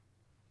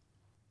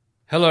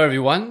Hello,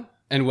 everyone,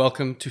 and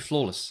welcome to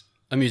Flawless,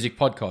 a music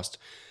podcast.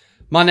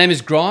 My name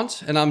is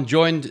Grant, and I'm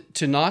joined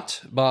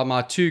tonight by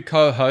my two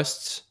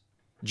co-hosts,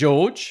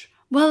 George.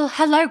 Well,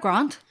 hello,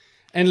 Grant.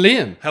 And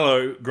Liam.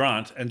 Hello,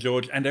 Grant and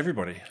George and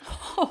everybody.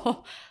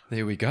 Oh,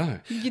 There we go.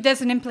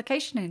 there's an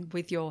implication in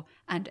with your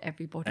and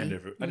everybody. I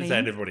didn't say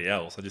and everybody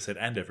else. I just said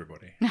and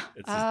everybody.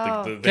 It's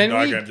Oh. just the Venn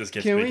diagram just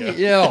gets bigger.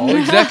 Yeah,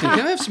 exactly.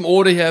 Can we have some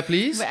order here,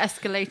 please? We're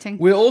escalating.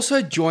 We're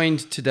also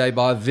joined today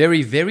by a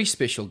very, very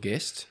special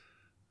guest.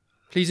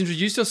 Please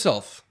introduce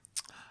yourself.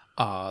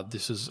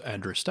 This is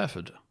Andrew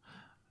Stafford.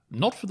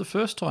 Not for the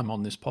first time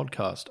on this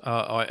podcast.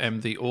 I am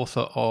the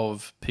author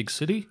of Pig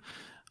City,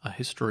 a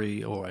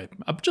history or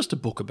just a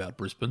book about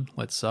Brisbane,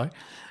 let's say,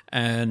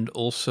 and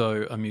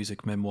also a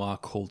music memoir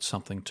called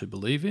Something to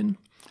Believe In.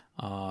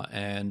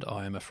 And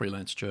I am a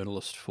freelance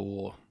journalist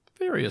for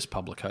various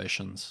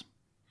publications.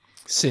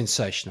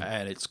 Sensational.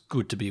 And it's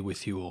good to be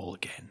with you all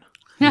again.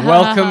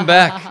 Welcome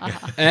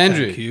back,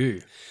 Andrew. Thank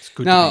you. It's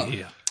good Now, to be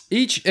here.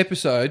 each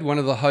episode, one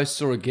of the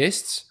hosts or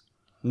guests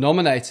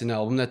nominates an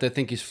album that they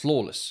think is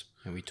flawless.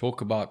 And we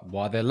talk about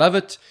why they love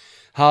it,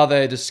 how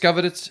they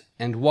discovered it,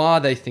 and why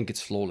they think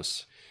it's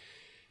flawless.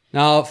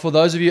 Now, for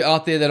those of you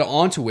out there that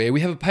aren't aware,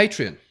 we have a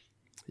Patreon.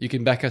 You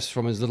can back us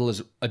from as little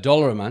as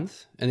 $1 a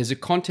month, and there's a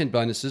content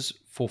bonuses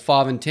for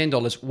 $5 and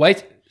 $10.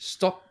 Wait,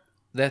 stop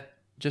that.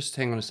 Just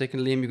hang on a second,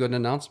 Liam, you got an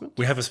announcement?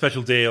 We have a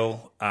special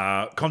deal,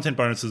 content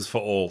bonuses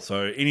for all.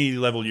 So any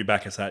level you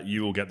back us at,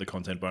 you will get the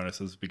content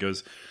bonuses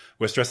because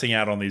we're stressing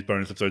out on these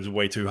bonus episodes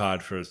way too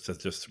hard for us to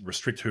just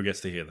restrict who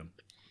gets to hear them.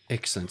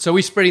 Excellent. So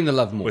we're spreading the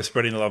love more. We're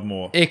spreading the love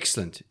more.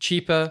 Excellent.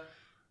 Cheaper,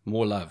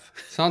 more love.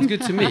 Sounds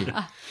good to me.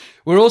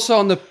 We're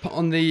also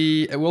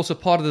we're also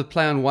part of the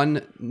Play on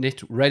One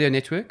radio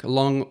network,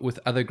 along with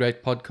other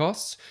great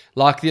podcasts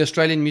like the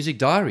Australian Music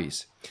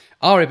Diaries.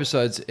 Our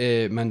episodes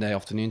air Monday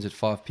afternoons at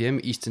 5 p.m.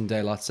 Eastern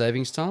Daylight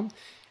Savings Time,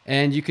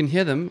 and you can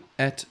hear them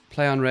at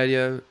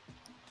playonradio.live.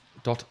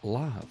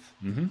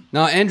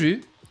 Now,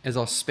 Andrew, as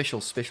our special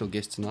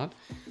guest tonight,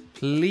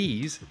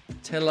 please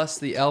tell us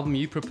the album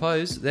you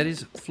propose that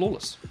is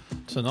flawless.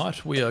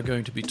 Tonight we are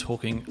going to be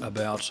talking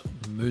about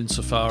Moon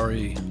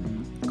Safari,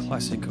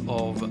 classic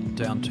of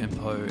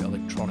down-tempo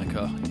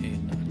electronica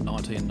in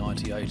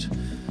 1998.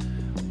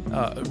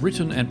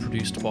 Written and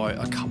produced by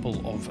a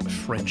couple of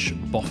French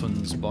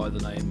boffins by the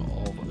name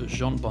of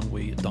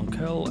Jean-Benoit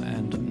Dunkel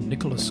and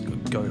Nicolas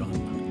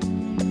Godin.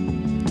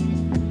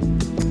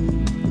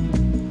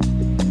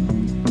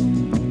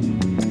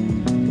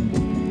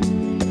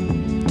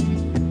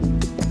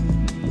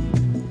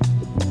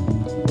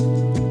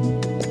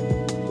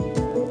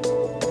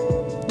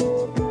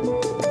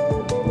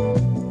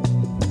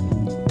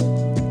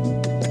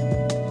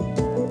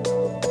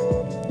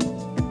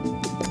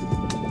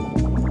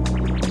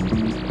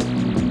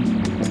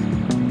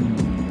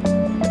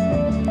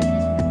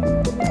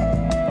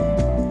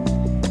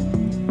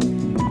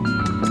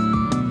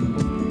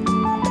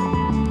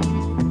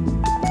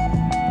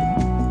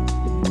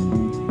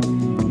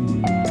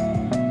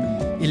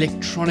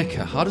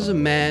 Electronica. How does a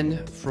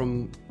man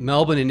from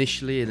Melbourne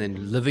initially and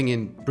then living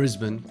in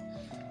Brisbane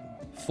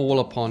fall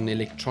upon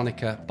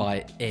electronica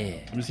by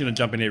Air? I'm just going to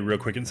jump in here real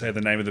quick and say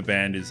the name of the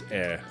band is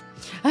Air.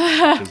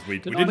 Because we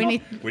didn't cover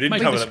that. We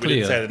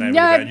didn't say the name of the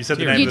band. You said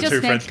the name of the two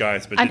French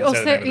guys, but you didn't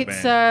say the name of the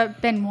band. And also,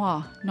 it's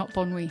Benoit, not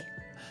Bon Nuit.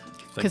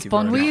 Because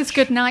Bon Nuit is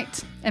good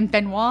night, and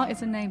Benoit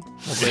is a name.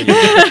 So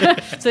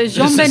This is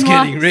Jean-Benoit.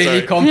 getting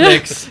really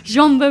complex.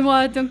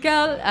 Jean-Benoit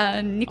Dunkel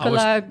and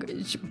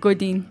Nicolas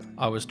Godin.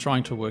 I was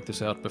trying to work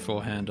this out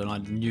beforehand and I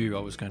knew I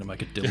was going to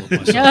make a deal of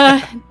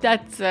myself.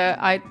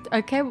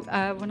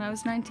 When I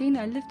was 19,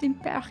 I lived in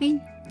Paris.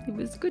 It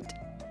was good.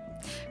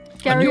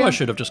 I knew on. I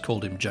should have just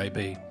called him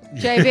JB.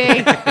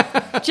 JB.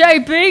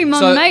 JB, my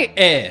So, mate.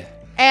 Air.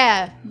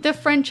 Air, the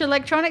French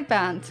electronic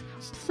band.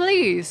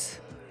 Please,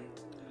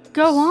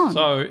 go on.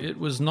 So it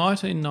was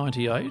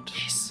 1998.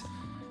 Yes.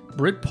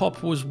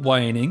 Britpop was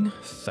waning,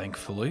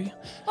 thankfully.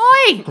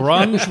 Oi!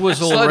 Grunge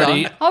was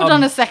already Hold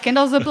on a second,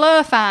 I was a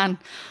Blur fan.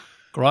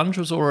 Grunge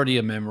was already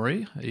a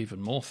memory,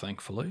 even more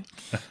thankfully.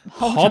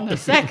 Hold on a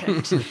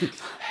second.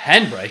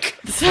 Handbrake.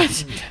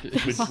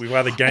 We've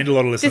either gained a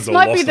lot of listeners This or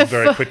might be lost the them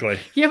very quickly.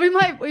 Yeah, we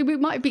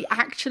might be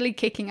actually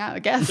kicking out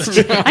a guest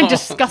and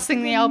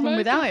discussing the album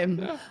without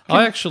him.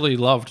 I actually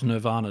loved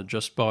Nirvana,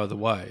 just by the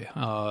way.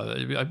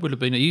 It would have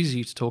been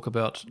easy to talk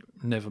about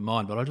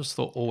Nevermind, but I just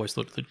always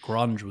thought that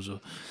grunge was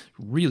a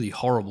really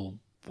horrible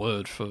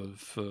word for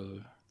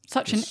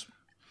Such an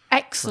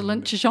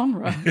excellent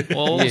genre.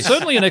 well,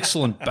 certainly an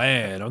excellent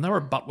band. I mean, they were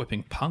a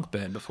butt-whipping punk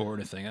band before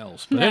anything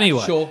else. But Yeah.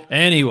 anyway, Sure.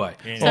 anyway.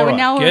 So All right,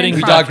 now we're getting in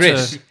back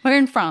France. to- We're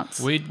in France.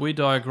 We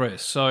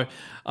digress. So,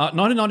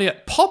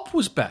 1998, pop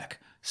was back.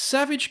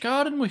 Savage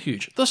Garden were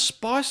huge. The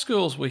Spice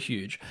Girls were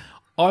huge.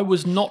 I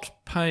was not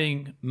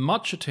paying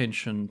much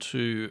attention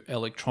to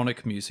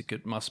electronic music,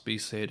 it must be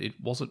said. It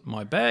wasn't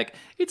my bag.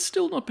 It's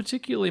still not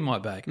particularly my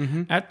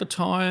bag. At the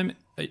time,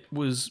 it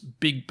was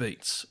big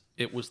beats.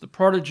 It was The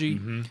Prodigy.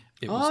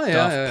 It was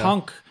Daft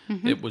Punk.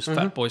 It was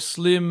Fatboy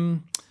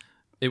Slim.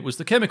 it was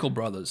the Chemical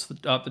Brothers. The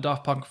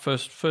Daft Punk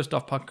first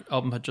Daft Punk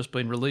album had just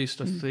been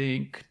released. I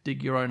think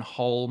Dig Your Own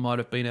Hole might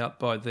have been out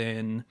by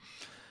then.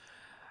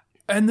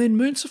 And then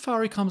Moon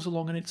Safari comes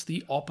along and it's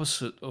the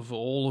opposite of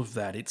all of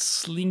that. It's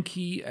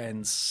slinky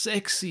and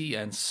sexy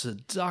and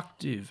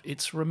seductive.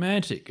 It's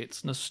romantic.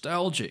 It's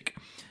nostalgic.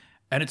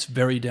 And it's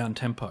very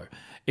down-tempo.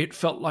 It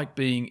felt like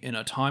being in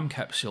a time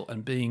capsule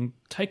and being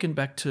taken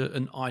back to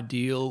an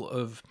ideal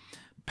of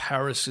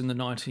Paris in the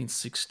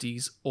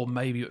 1960s, or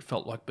maybe it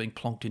felt like being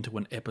plonked into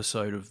an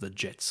episode of The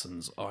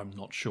Jetsons. I'm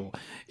not sure.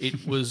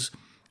 It was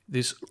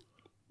this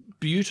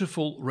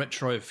beautiful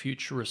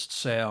retro-futurist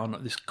sound,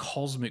 this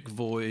cosmic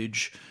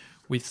voyage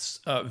with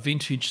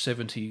vintage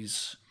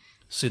 70s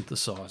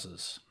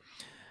synthesizers.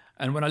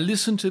 And when I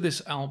listen to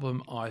this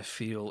album, I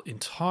feel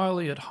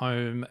entirely at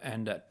home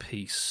and at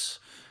peace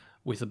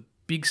with a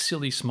big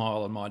silly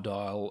smile on my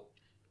dial,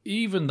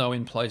 even though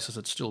in places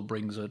it still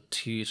brings a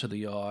tear to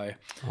the eye,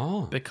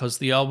 because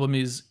the album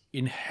is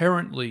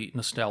inherently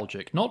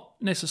nostalgic. Not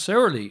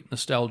necessarily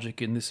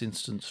nostalgic in this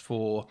instance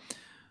for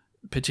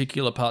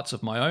particular parts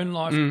of my own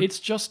life. It's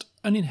just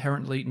an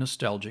inherently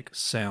nostalgic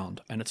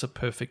sound, and it's a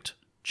perfect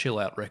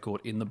chill-out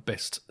record in the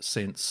best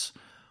sense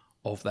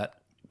of that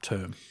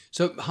term.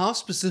 So how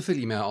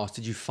specifically, may I ask,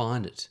 did you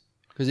find it?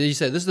 Because as you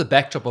say, this is the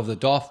backdrop of the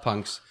Daft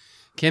Punk's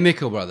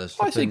Chemical Brothers.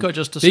 I think I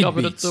just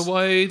discovered it beats. the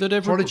way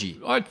that Prodigy.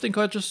 I think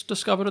I just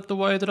discovered it the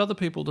way that other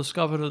people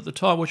discovered it at the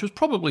time, which was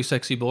probably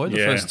Sexy Boy, the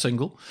first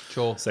single.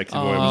 Sure. Sexy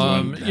Boy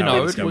was the one. You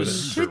know, it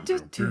was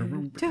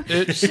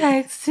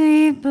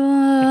Sexy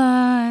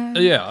boy.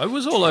 Yeah, it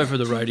was all over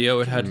the radio.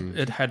 It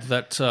had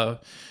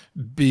that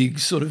big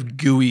sort of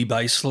gooey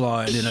bass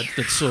line in it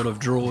that sort of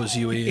draws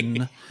you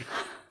in.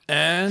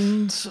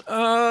 And,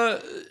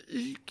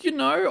 you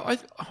know, I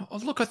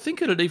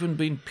think it had even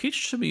been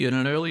pitched to me in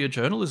an earlier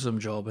journalism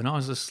job, and I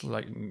was just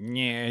like,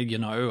 yeah, you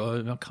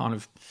know, I kind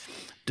of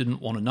didn't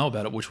want to know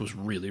about it, which was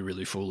really,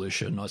 really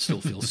foolish, and I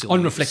still feel silly.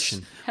 On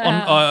reflection.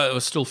 I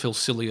still feel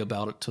silly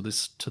about it to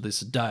this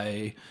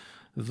day,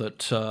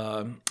 that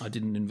I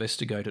didn't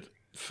investigate it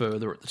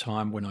further at the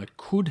time when I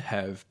could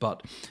have,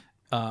 but...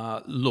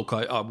 look,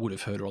 I would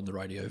have heard it on the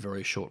radio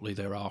very shortly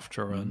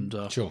thereafter, and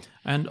Sure.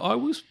 And I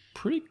was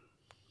pretty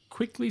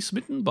quickly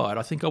smitten by it.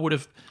 I think I would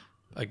have,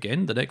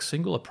 again, the next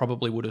single, I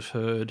probably would have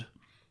heard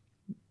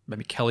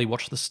maybe Kelly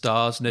Watch the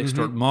Stars next,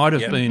 or it might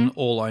have been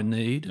All I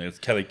Need. It's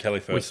Kelly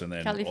first, and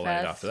then Kelly All I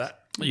Need first. after that.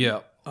 Yeah,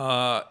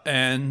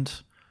 and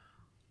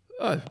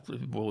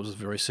it was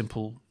very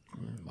simple.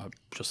 I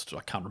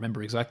can't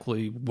remember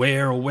exactly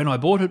where or when I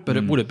bought it, but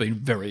it would have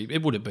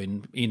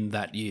been in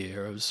that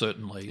year,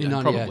 certainly, In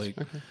and 98,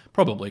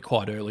 probably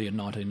quite early in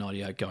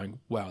 1998. Going,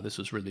 wow, this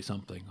is really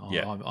something.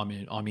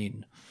 I'm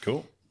in.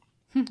 Cool.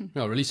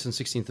 No, released on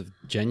 16th of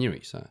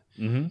January, so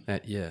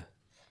that year.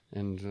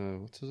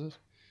 And what was it?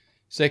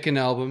 Second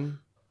album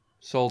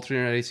sold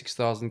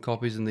 386,000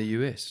 copies in the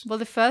US. Well,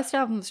 the first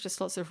album was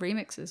just lots of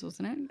remixes,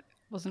 wasn't it?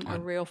 Wasn't a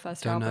real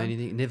first Don't album. know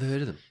anything. Never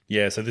heard of them.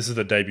 Yeah, so this is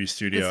the debut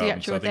studio It's the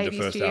album. So I actual think the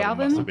debut first studio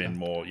album must have album? been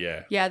more,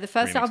 Yeah, the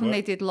first remix album work.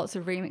 they did lots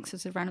of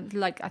remixes around,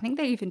 like I think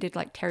they even did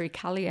like Terry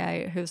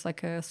Callier, who's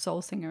like a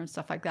soul singer and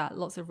stuff like that.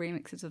 Lots of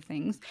remixes of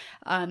things,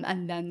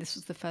 and then this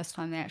was the first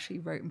time they actually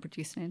wrote and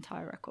produced an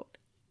entire record.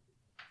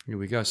 Here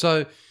we go.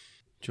 So,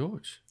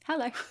 George,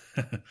 Hello.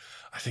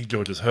 I think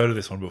George has heard of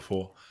this one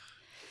before.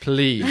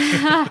 please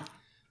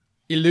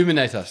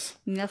illuminate us.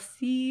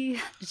 Merci.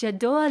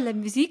 J'adore la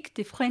musique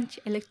de French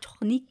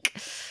électronique.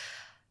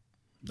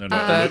 No,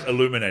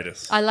 illuminate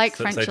us. I like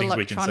Say French things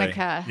we can say.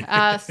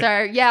 electronica.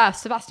 So yeah,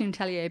 Sébastien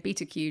Tellier,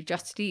 Beta Q,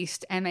 Just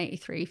East,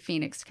 M83,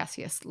 Phoenix,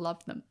 Cassius.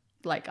 Love them.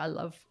 Like, I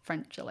love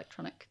French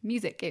electronic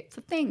music. It's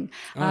a thing.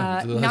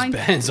 Those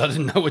bands, I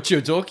didn't know what you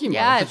were talking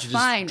about. I Yeah, thought it's you were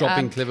just fine.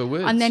 dropping clever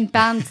words. And then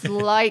bands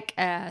like,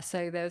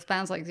 so there's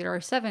bands like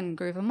 07,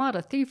 Groove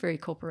Armada, Thievery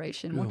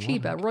Corporation,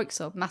 Mochiba,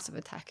 Roixop, Massive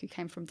Attack, who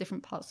came from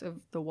different parts of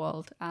the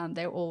world. And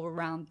they're all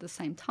around the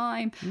same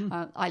time.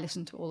 I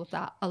listened to all of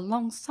that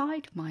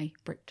alongside my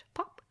Brit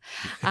pop.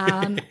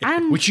 And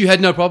which you had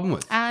no problem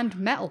with. and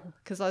metal,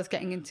 because I was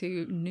getting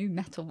into new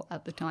metal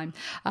at the time.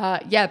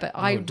 But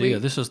I Oh dear,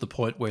 this is the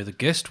point where the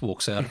guest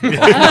walks out.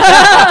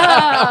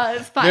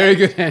 it's fine. Very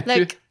good, Andrew.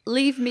 Like,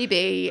 leave me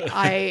be.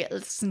 I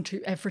listen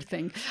to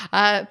everything.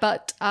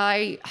 But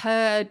I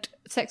heard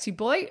Sexy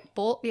Boy,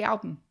 bought the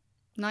album.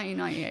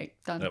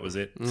 1998. Done. That was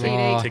it. CD.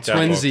 Oh, Tick that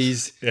box.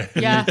 twinsies.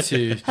 Yeah. Me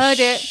too. Heard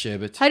it.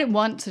 Sherbet. Heard it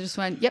once. I just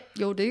went, yep,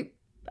 you'll do.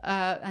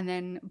 And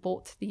then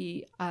bought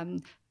the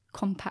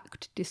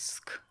compact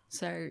disc.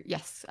 So,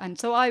 yes. And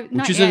so I...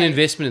 Which is an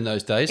investment in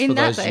those days for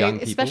those young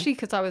people. Especially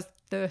because I was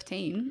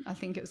 13. I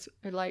think it was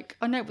like...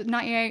 Oh, no, it was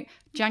 98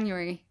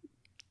 January.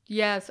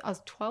 Yes, I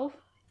was 12.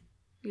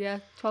 Yeah,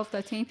 12,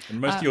 13.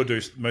 And most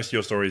of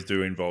your stories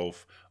do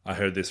involve, I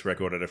heard this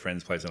record at a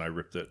friend's place and I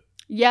ripped it.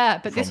 Yeah,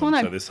 but this from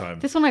one them, so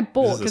this one I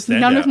bought this is because a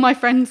none of standout. my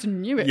friends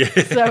knew it. Yeah.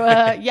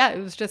 So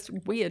it was just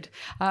weird.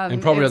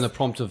 And probably on it's- the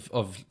prompt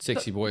of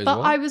Sexy Boy as But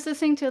well. I was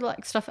listening to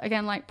like stuff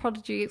again, like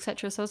Prodigy,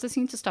 etc. So I was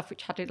listening to stuff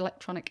which had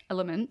electronic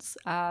elements,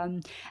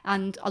 and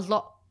a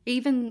lot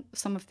even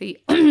some of the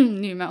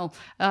new metal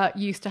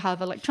used to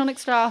have electronic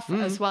stuff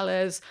as well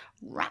as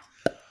rap,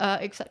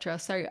 etc.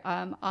 So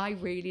I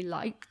really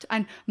liked,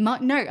 and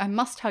I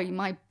must tell you,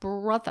 my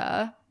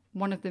brother,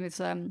 one of them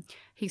is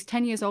he's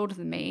 10 years older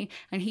than me,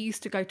 and he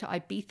used to go to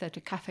Ibiza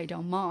to Cafe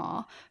Del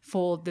Mar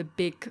for the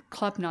big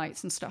club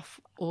nights and stuff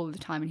all the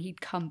time, and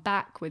he'd come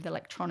back with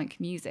electronic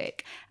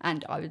music,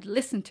 and I would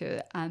listen to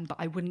it, but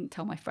I wouldn't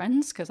tell my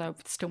friends because I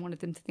still wanted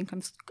them to think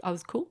I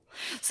was cool.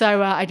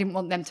 So I didn't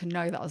want them to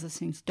know that I was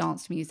listening to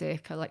dance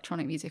music,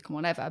 electronic music, and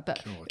whatever.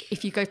 But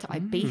if you go to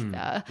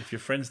Ibiza, If your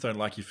friends don't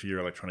like you for your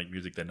electronic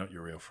music, they're not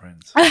your real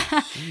friends.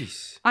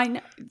 Jeez. I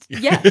know,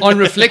 yeah. On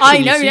reflection, I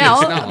you know see now,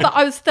 this now. but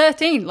I was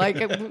 13. Like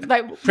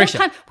Pressure.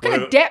 what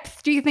kind of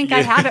depth do you think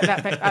I had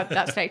at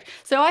that stage?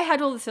 So I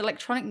had all this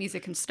electronic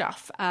music and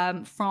stuff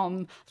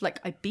from like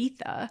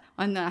Ibiza,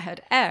 and then I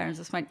had Air, and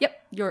just went,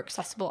 "Yep, you're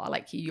accessible. I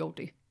like you. You'll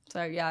do."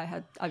 So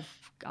yeah,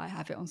 I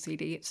have it on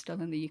CD. It's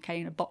still in the UK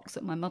in a box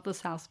at my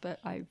mother's house, but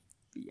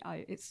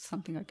it's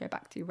something I go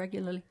back to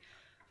regularly.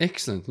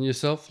 Excellent. And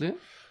yourself, Leah?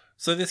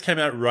 So this came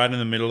out right in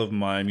the middle of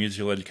my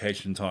musical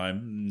education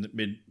time,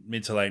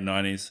 mid to late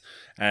 90s.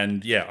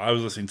 And yeah, I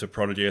was listening to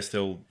Prodigy. I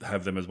still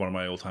have them as one of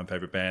my all-time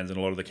favorite bands, and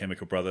a lot of the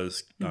Chemical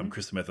Brothers,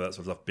 Crystal Method, that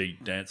sort of stuff,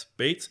 beat dance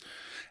beats.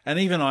 And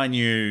even I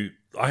knew,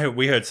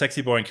 we heard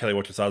Sexy Boy and Kelly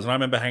Watch the Stars, and I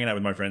remember hanging out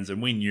with my friends, and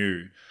we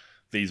knew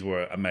these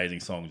were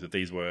amazing songs, that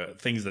these were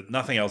things that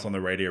nothing else on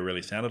the radio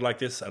really sounded like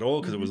this at all,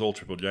 because it was all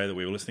Triple J that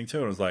we were listening to,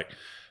 and it was like,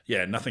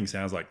 yeah, nothing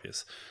sounds like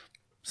this.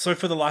 So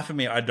for the life of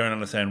me, I don't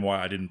understand why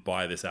I didn't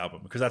buy this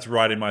album, because that's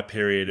right in my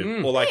period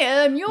of, or like You're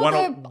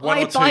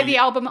I buy the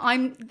album.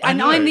 I'm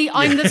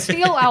the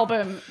Steel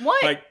album.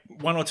 What? Like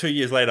 1 or 2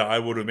 years later, I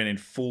would have been in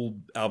full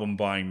album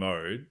buying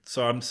mode.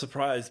 So I'm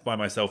surprised by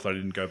myself that I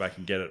didn't go back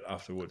and get it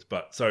afterwards.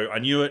 But so I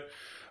knew it.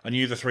 I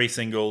knew the 3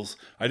 singles.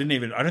 I don't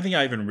think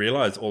I even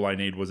realized All I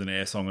Need was an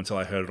Air song until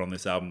I heard it on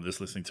this album,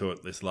 just listening to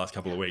it this last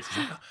couple of weeks.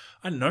 Like,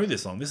 I know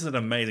this song. This is an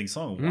amazing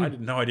song. I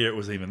had no idea it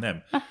was even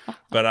them.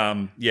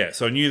 But yeah,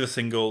 so I knew the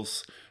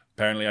singles.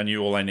 Apparently I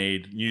knew All I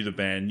Need, knew the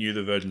band, knew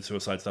the Virgin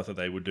Suicide stuff that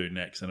they would do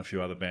next, and a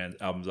few other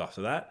albums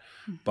after that.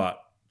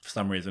 But for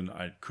some reason,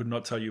 I could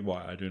not tell you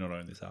why I do not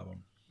own this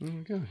album.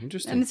 Okay,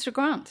 interesting. And Mr.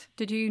 Grant,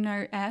 did you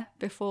know Air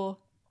before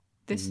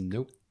this?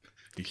 Nope.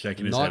 He's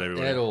shaking his Not head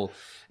everywhere. at all.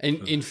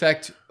 And in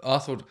fact, I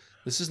thought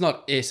this is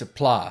not Air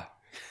Supply.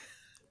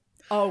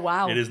 Oh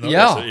wow! It is not.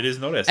 Yeah. It is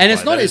not Air And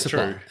it's Supply, not that Air is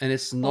Supply. true. And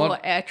it's Or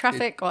not. Air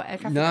Traffic or Air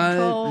Traffic No,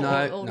 Control no,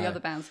 or all the no.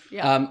 other bands.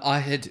 Yeah. I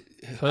had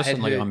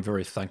Personally, heard- I'm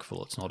very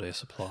thankful it's not Air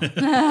Supply.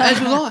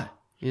 as was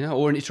I.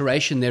 Or an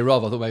iteration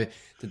thereof. I thought maybe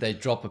did they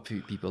drop a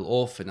few people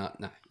off? And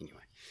no.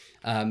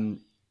 Anyway,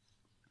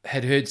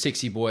 had heard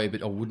 "Sexy Boy,"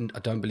 but I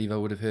don't believe I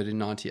would have heard it in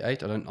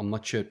 '98. I'm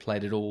not sure it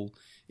played at all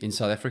in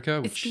South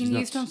Africa. It's been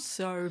used on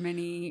so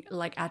many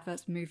like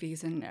adverts,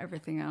 movies, and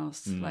everything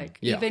else. Like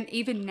Yeah.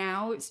 even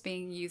now, it's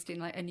being used in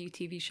like a new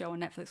TV show on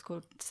Netflix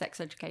called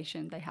Sex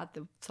Education. They had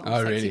the song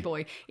Oh, "Sexy really?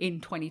 Boy" in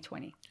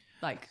 2020.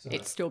 Like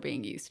it's still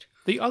being used.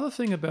 The other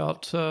thing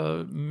about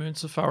Moon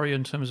Safari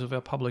in terms of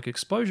our public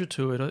exposure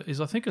to it is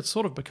I think it's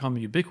sort of become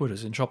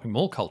ubiquitous in shopping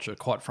mall culture,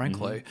 quite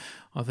frankly.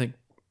 I think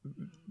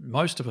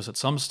most of us at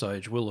some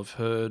stage will have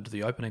heard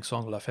the opening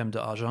song La Femme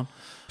d'Argent.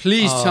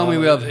 Please tell me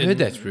where I've heard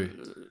that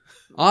through.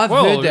 I've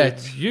Well, heard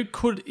that. you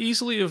could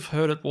easily have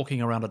heard it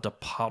walking around a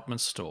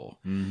department store.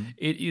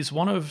 It is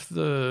one of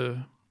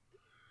the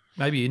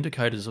maybe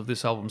indicators of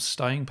this album's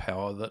staying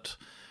power that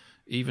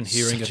even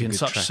hearing Such it a in good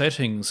such track.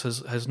 settings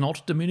has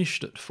not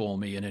diminished it for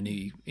me in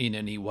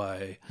any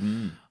way.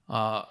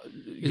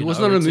 It was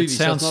not a movie, It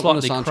so sounds it's not on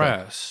the slightly soundtrack.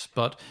 crass,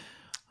 but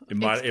It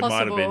might have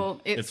possible.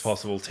 been. It's It's-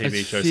 possible. TV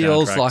It show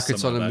feels soundtracks, like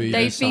it's something on a like that. movie.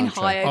 They've been soundtrack.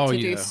 hired Oh, to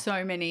yeah. do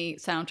so many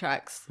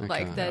soundtracks.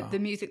 Like Okay. the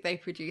music they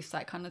produce,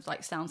 that kind of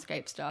like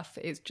soundscape stuff,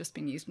 is just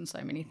been used in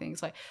so many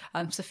things. Like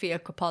Sofia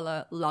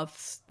Coppola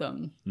loves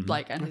them, and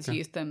has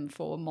used them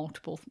for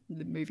multiple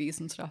movies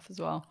and stuff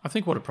as well. I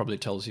think what it probably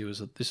tells you is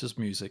that this is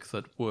music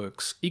that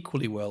works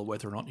equally well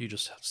whether or not you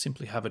just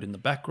simply have it in the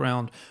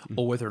background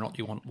or whether or not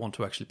you want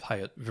to actually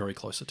pay it very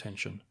close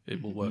attention.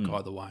 It will work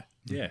either way.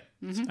 Yeah.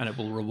 And it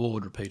will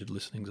reward repeated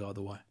listenings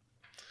either way.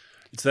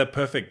 It's that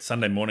perfect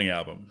Sunday morning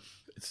album.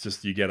 It's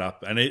just you get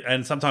up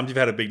and sometimes you've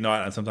had a big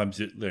night, and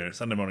sometimes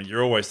Sunday morning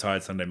you're always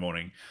tired. Sunday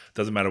morning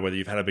doesn't matter whether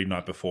you've had a big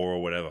night before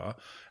or whatever,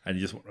 and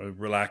you just want to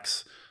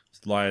relax,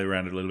 just lie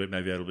around a little bit,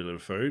 maybe have a little bit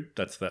of food.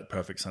 That's that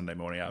perfect Sunday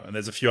morning album. And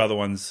there's a few other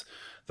ones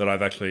that I've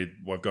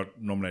got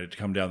nominated to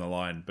come down the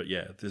line. But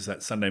yeah, there's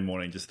that Sunday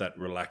morning, just that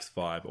relaxed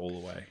vibe all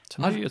the way.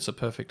 To me, it's a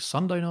perfect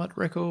Sunday night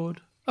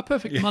record, a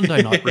perfect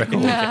Monday night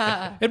record.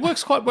 It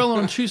works quite well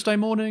on a Tuesday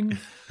morning,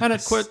 and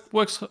it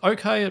works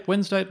okay at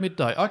Wednesday at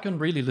midday. I can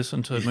really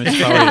listen to Moon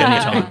Safari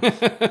at any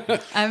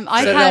time.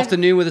 I Saturday had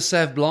afternoon with a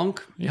Sauv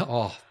Blanc. Yep.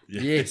 Oh,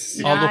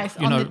 yes. Oh, look, nice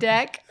you on know- the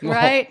deck,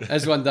 right?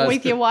 As one does.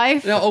 With your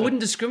wife. No, I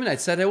wouldn't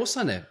discriminate. Saturday or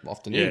Sunday Yeah,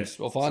 afternoons.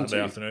 Or fine Sunday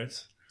too.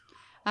 afternoons.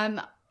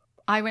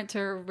 I went to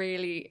a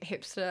really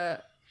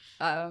hipster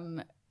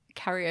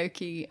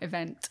karaoke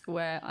event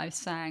where I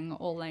sang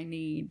All I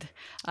Need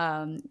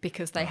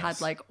because they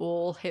had like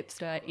all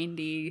hipster,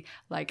 indie,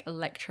 like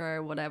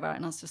electro, whatever.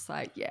 And I was just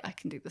like, yeah, I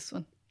can do this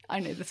one. I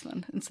know this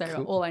one. And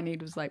so All I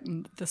Need was like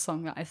the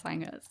song that I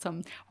sang at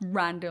some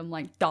random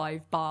like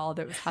dive bar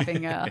that was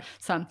having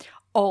some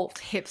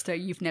alt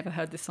hipster, you've never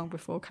heard this song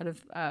before, kind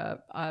of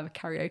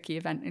karaoke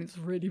event. And it's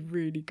really,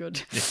 really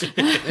good.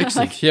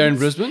 Excellent. Here in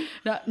Brisbane?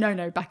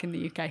 No, back in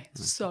the UK.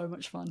 So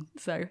much fun.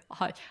 So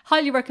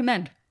highly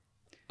recommend.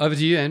 Over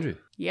to you, Andrew.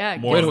 Yeah.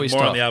 Where do we more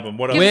start? on the album.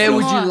 What Where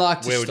else? would you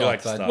like to Where would you start?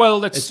 like to bud? start?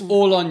 Well, It's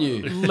all on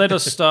you. let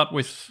us start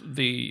with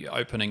the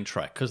opening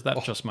track because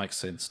that just makes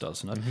sense,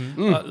 doesn't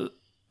it?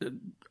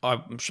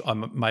 I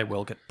may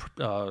well get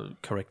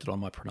corrected on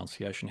my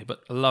pronunciation here,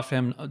 but La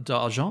Femme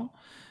d'Argent,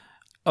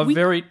 a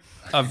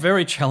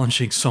very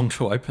challenging song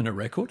to open a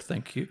record.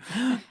 Thank you.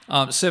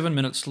 7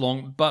 minutes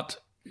long, but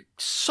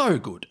so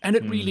good, and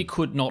it really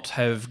could not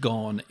have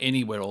gone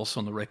anywhere else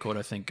on the record.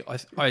 I think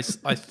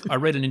I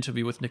read an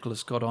interview with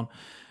Nicholas Godon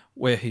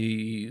where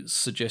he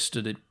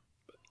suggested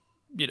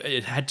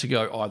it had to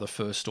go either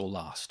first or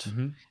last,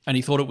 and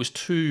he thought it was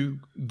too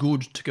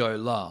good to go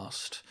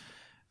last,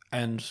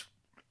 and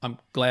I'm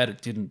glad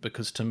it didn't,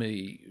 because to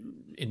me,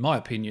 in my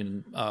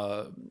opinion,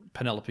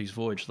 Penelope's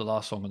Voyage, the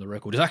last song on the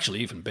record, is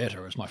actually even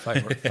better. It's my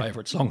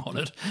favourite song on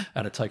it,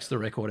 and it takes the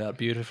record out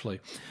beautifully.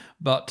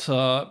 But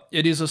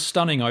it is a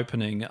stunning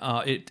opening.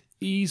 It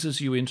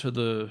eases you into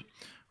the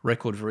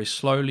record very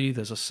slowly.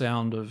 There's a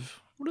sound of...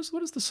 What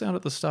is the sound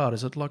at the start?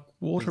 Is it like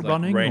water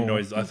running? Rain or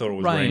noise. I thought it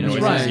was rain? rain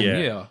It's noises.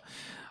 rain, Yeah.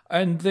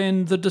 And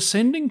then the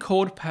descending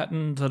chord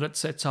pattern that it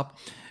sets up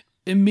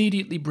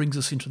immediately brings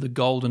us into the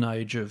golden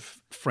age of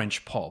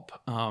French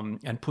pop,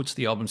 and puts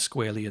the album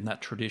squarely in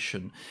that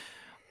tradition.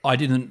 I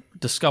didn't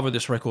discover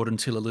this record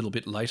until a little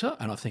bit later,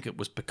 and I think it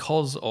was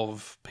because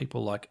of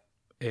people like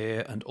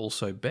Air and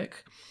also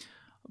Beck.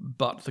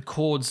 But the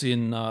chords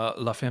in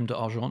La Femme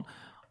d'Argent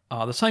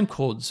are the same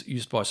chords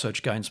used by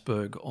Serge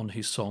Gainsbourg on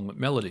his song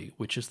Melody,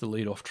 which is the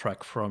lead-off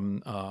track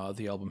from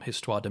the album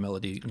Histoire de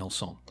Mélodie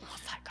Nelson.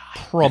 That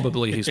guy.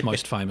 Probably his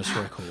most famous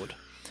record.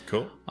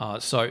 Cool.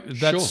 So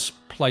that's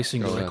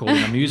placing the record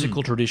in a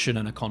musical tradition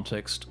and a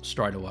context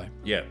straight away.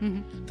 Yeah.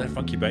 That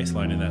funky bass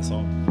line in that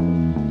song.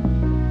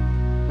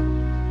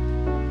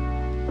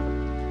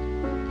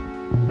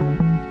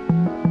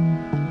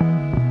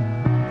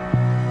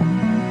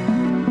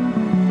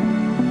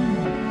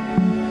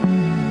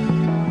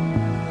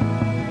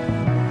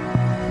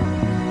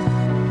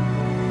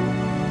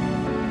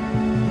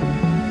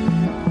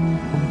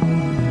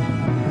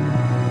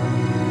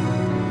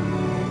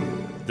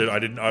 I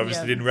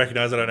didn't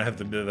recognize it. I don't have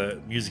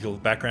the musical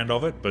background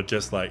of it, but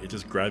just like it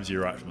just grabs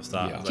you right from the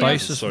start. Yeah. Like,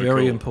 Bass it's is so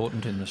very cool.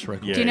 important in this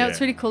record. Yeah. Do you know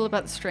what's really cool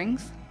about the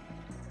strings?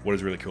 What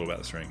is really cool about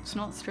the strings? It's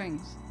not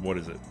strings. What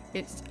is it?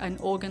 It's an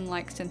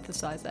organ-like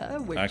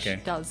synthesizer, which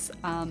does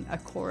a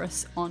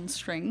chorus on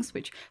strings,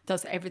 which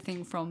does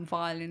everything from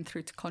violin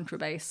through to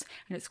contrabass,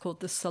 and it's called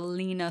the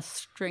Selena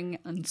String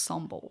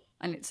Ensemble.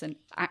 And it's an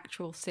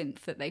actual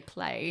synth that they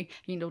play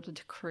in order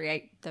to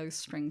create those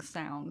strings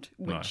sound,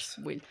 which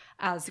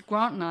as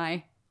Grant and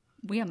I,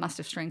 we are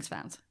massive strings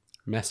fans.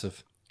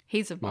 Massive.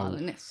 He's a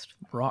violinist.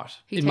 Right.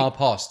 In my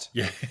past.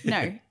 Yeah.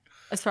 No,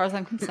 as far as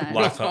I'm concerned.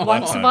 Lifetime.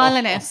 Once a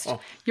violinist,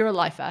 you're a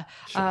lifer.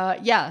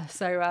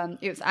 So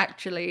it was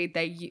actually,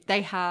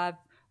 they have,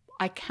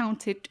 I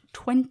counted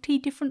 20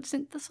 different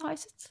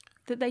synthesizers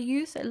that they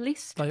use at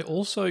least. They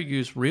also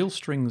use real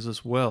strings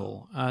as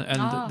well.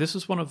 This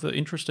is one of the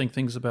interesting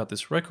things about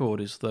this record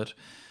is that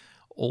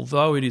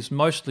although it is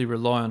mostly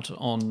reliant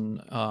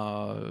on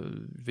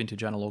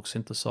vintage analog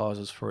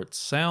synthesizers for its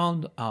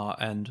sound,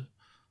 and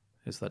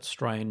there's that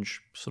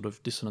strange sort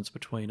of dissonance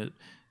between it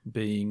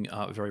being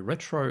very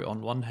retro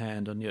on one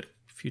hand and yet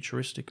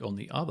futuristic on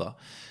the other,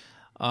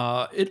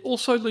 it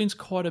also leans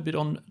quite a bit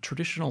on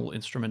traditional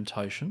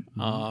instrumentation.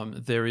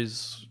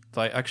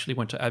 They actually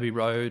went to Abbey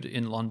Road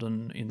in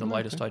London in the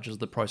later stages of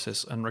the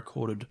process and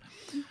recorded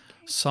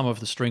some of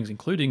the strings,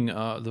 including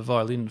the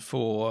violin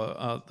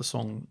for the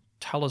song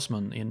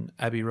Talisman in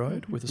Abbey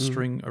Road with a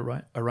string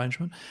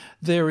arrangement.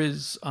 There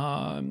is...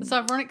 It's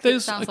ironic that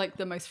it sounds like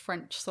the most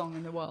French song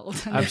in the world.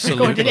 And they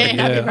absolutely, recorded it in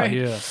Abbey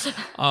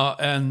Road.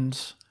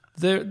 And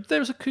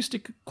there's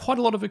quite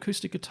a lot of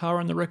acoustic guitar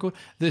in the record.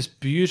 There's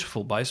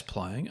beautiful bass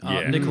playing.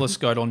 Nicholas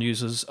Godon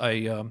uses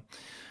a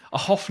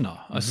Hofner,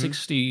 a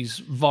 60s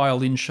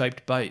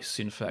violin-shaped bass,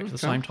 in fact, the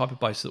same type of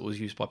bass that was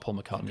used by Paul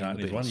McCartney in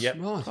the Beatles. One, yep.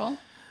 Right. Cool.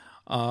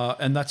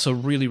 And that's a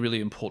really,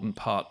 really important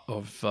part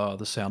of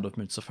the sound of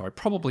Mid-Safari.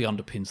 Probably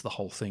underpins the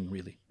whole thing,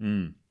 really.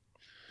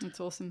 That's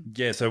awesome.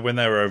 Yeah, so when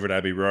they were over at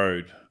Abbey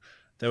Road,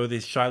 they were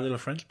these shy little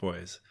French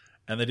boys,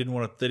 and they didn't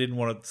want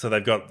to. So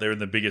they're in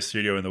the biggest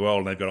studio in the world,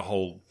 and they've got a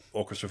whole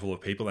orchestra full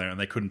of people there, and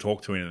they couldn't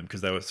talk to any of them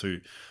because they were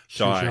too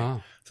shy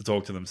to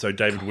talk to them. So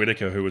David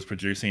Whittaker, who was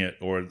producing it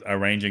or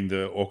arranging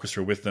the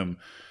orchestra with them,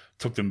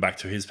 took them back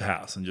to his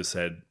house and just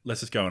said, let's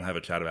just go and have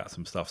a chat about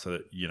some stuff so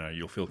that,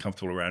 you'll feel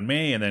comfortable around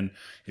me. And then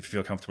if you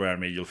feel comfortable around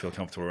me, you'll feel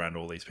comfortable around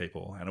all these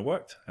people. And it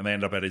worked. And they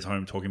ended up at his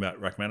home talking about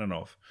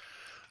Rachmaninoff.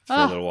 for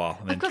a little while,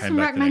 and then I've got came some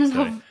back the next day.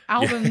 Rachmaninoff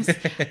albums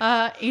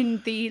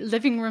in the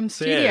living room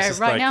So, studio it's just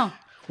right like- now.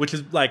 Which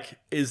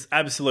is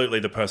absolutely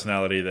the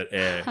personality that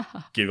Air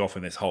give off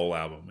in this whole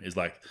album. Is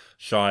like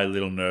shy,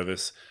 little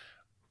nervous,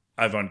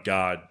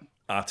 avant-garde,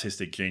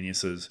 artistic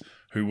geniuses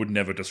who would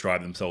never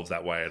describe themselves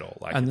that way at all.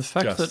 Like, And the it's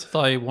fact just-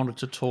 that they wanted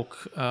to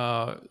talk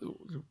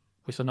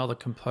with another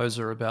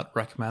composer about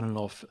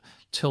Rachmaninoff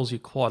tells you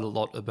quite a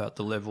lot about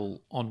the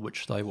level on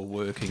which they were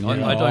working.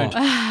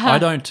 I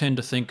don't tend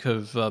to think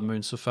of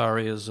Moon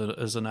Safari as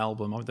an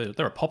album. I mean,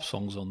 there are pop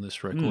songs on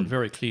this record,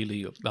 very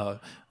clearly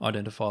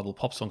identifiable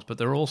pop songs, but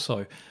there are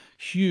also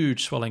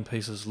huge swelling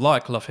pieces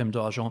like La Femme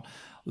d'Argent,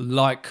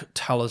 like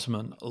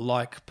Talisman,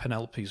 like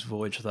Penelope's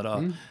Voyage that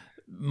are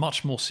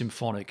much more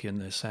symphonic in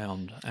their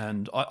sound.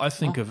 And I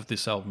think of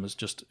this album as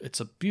it's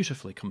a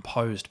beautifully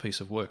composed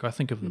piece of work. I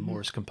think of them more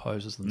as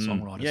composers than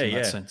songwriters in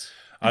that sense.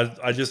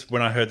 I just,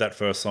 when I heard that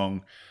first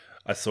song,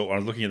 I was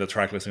looking at the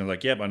track list and I was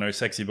like, yep, I know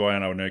Sexy Boy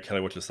and I know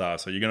Kelly Watch the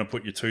Stars. So you're going to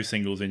put your two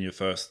singles in your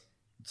first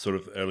sort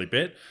of early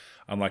bit.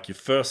 I'm like, your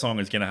first song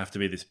is going to have to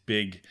be this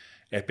big,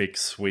 epic,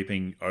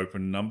 sweeping,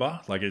 open number.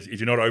 Like, if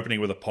you're not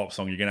opening with a pop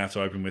song, you're going to have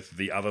to open with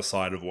the other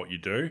side of what you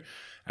do.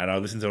 And I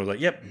listened to it, I was like,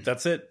 yep,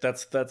 that's it.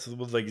 That's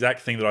the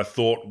exact thing that I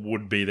thought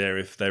would be there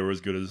if they were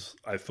as good as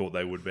I thought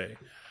they would be.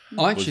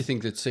 I actually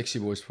think that Sexy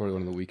Boy is probably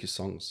one of the weakest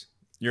songs.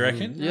 You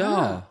reckon?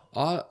 Yeah,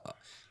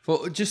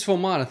 for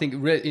mine, I think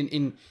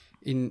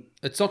in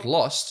it's not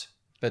lost,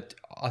 but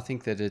I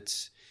think that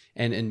it's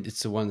and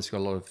it's the one that's got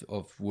a lot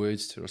of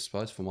words to it, I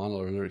suppose. For mine, a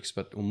lot of lyrics,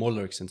 or more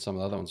lyrics than some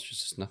of the other ones, which is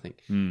just nothing.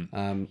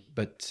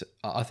 But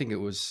I think it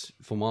was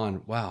for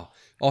mine. Wow!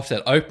 After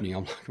that opening,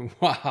 I'm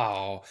like,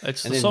 wow!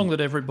 It's And the then- song that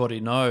everybody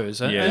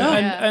knows. And, Yeah.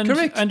 and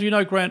Correct.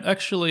 And Grant,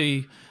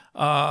 actually,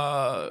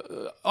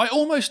 I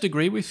almost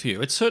agree with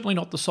you. It's certainly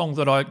not the song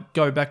that I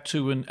go back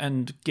to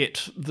and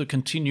get the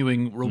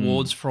continuing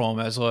rewards from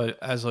as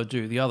I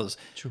do the others.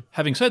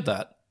 Having said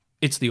that,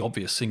 it's the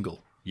obvious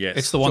single. Yes.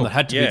 It's the one that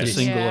had to be the Yes.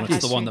 single, Yeah, and it's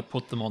has the one to. that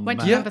put them on the Went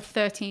map. to number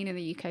 13 in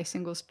the UK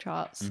singles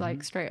charts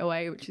like straight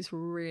away, which is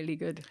really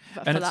good for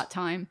it's- that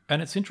time.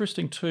 And it's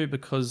interesting too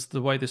because the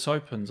way this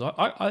opens,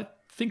 I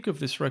think of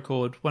this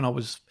record when I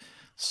was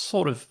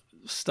sort of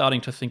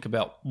starting to think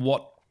about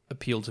what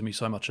appealed to me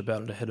so much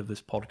about it ahead of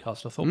this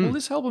podcast. I thought, well,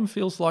 this album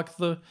feels like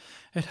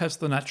it has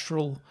the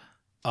natural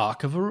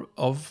arc of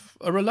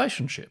a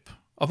relationship,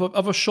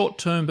 of a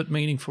short-term but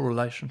meaningful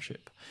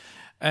relationship.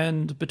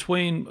 And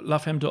between La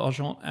Femme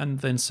d'Argent and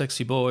then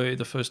Sexy Boy,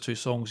 the first two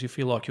songs, you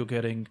feel like you're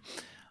getting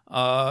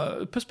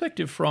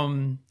perspective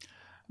from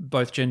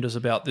both genders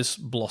about this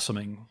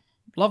blossoming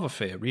love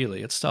affair,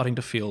 really. It's starting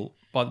to feel,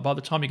 by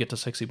the time you get to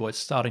Sexy Boy, it's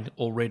starting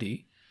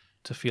already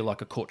to feel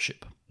like a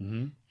courtship.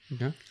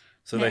 Okay.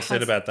 So Yeah, they it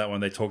said has- about that one.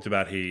 They talked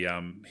about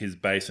his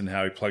bass and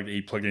how he plugged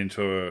it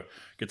into a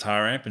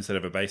guitar amp instead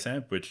of a bass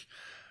amp. Which,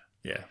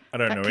 yeah, I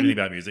don't know can- anything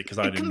about music because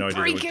I It didn't can know that it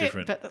break was it,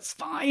 different. but that's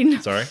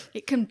fine. Sorry?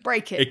 It can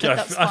break it, but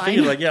that's I fine.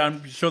 figured, like, yeah,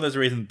 I'm sure there's a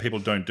reason people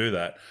don't do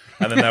that.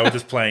 And then they were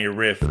just playing a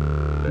riff.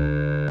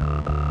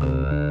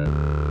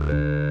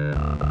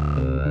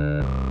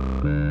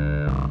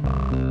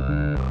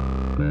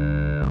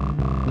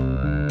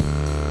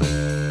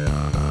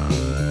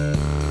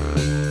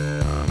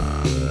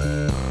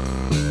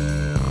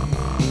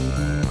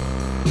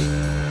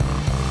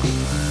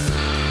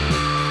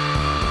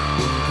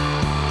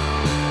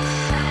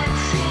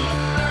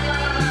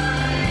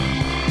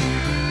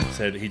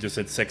 He just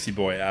said "sexy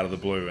boy" out of the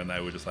blue, and they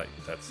were just like,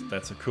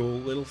 "That's a cool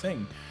little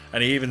thing."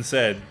 And he even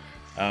said,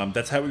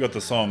 "That's how we got the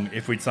song.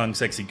 If we'd sung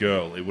 'Sexy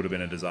Girl,' it would have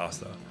been a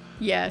disaster."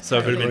 Yeah, So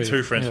if it had been Agreed.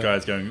 two French Yeah.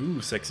 guys going,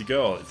 "Ooh, sexy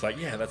girl," it's like,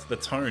 yeah, that's the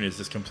tone is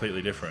just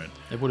completely different.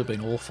 It would have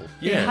been awful.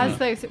 Yeah, It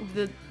has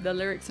the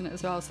lyrics in it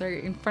as well. So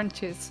in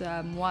French it's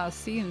moi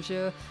aussi un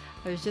jour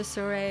je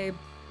serai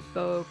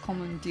beau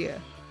comme un dieu,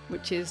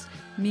 which is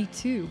me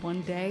too.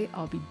 One day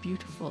I'll be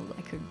beautiful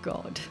like a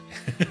god.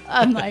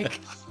 I'm like,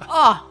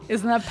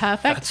 isn't that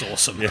perfect? That's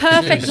awesome.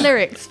 Perfect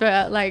lyrics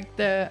for like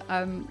the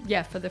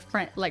for the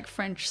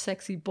French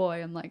sexy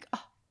boy. I'm like,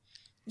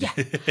 yeah,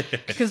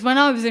 because when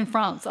I was in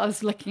France, I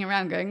was looking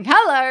around going,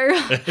 hello,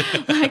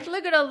 like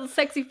look at all the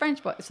sexy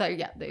French boys. So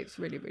yeah, it's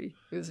really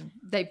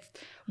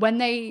when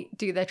they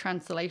do their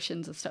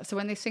translations of stuff. So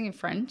when they sing in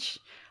French.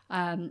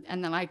 And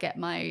then I get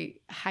my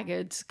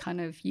haggard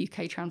kind of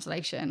UK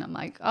translation. I'm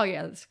like, oh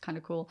yeah, that's kind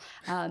of cool.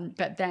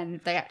 But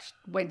then they actually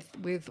went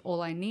with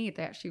All I Need.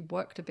 They actually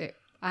worked a bit,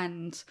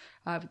 and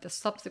with the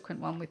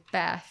subsequent one with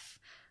Beth,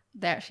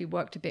 they actually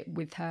worked a bit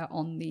with her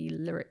on the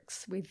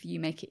lyrics with You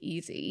Make It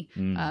Easy.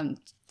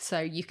 So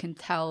you can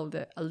tell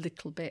that a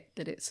little bit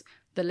that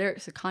the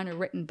lyrics are kind of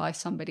written by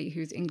somebody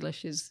whose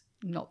English is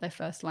not their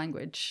first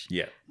language.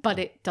 Yeah. but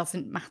it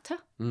doesn't matter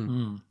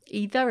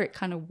either. It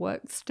kind of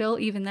works still,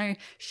 even though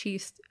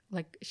she's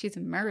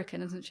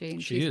American, isn't she?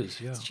 And She is,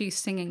 yeah. She's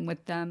singing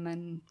with them,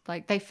 and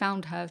like they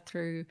found her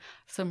through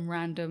some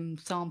random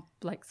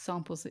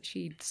samples that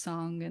she'd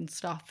sung and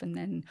stuff, and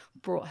then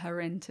brought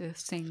her in to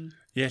sing.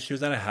 Yeah, she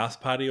was at a house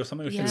party or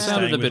something. Or she Yeah. was It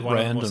Sounded staying a with bit one of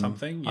them random. or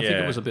something. I think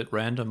it was a bit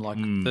random. Like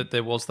that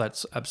there was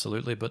that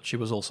absolutely, but she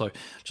was also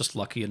just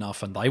lucky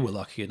enough, and they were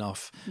lucky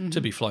enough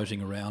to be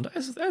floating around,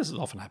 as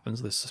often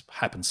happens. This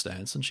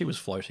happenstance, and she was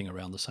floating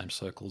around the same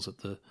circles at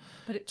the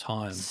But it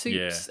time.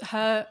 suits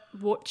her,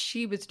 what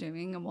she was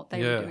doing and what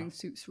they Yeah. were doing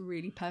suits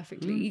really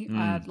perfectly.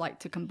 Like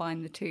to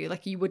combine the two.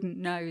 Like you wouldn't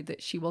know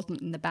that she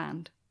wasn't in the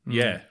band,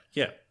 Yeah,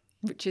 yeah.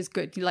 which is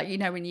good. Like, you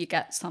know, when you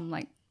get some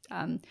like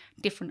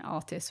different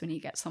artists, when you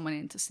get someone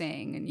in to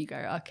sing and you go,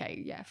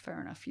 okay, yeah, fair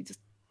enough. You just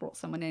brought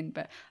someone in,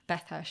 but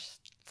Beth Hirsch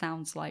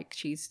sounds like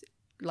she's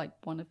like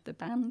one of the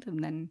band,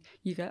 and then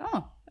you go,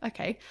 oh,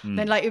 okay.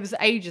 Then like it was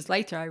ages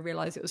later I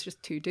realized it was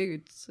just two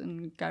dudes,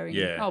 and going,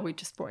 Yeah. oh, we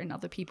just brought in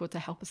other people to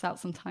help us out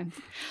sometimes,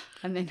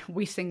 and then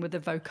we sing with a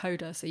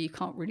vocoder, so you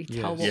can't really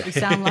tell what we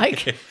sound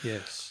like.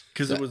 Yes.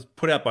 Because it was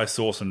put out by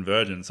Source and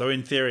Virgin. So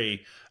in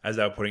theory, as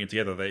they were putting it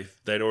together,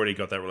 they'd already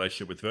got that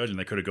relationship with Virgin.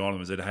 They could have gone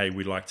and said, hey,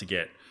 we'd like to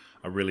get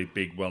a really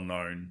big,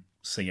 well-known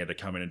singer to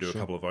come in and do a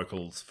couple of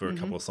vocals for a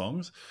couple of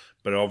songs.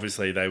 But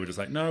obviously they were just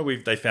like, no,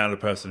 they found a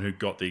person who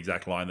got the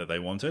exact line that they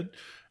wanted.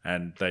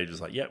 And they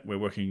just like, yeah, we're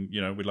working,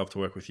 we'd love to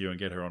work with you and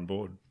get her on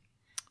board.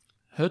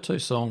 Her two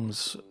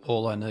songs,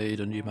 All I Need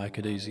and You Make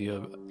It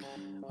Easier,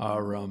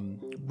 are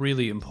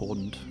really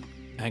important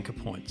anchor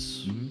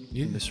points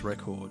in this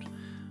record.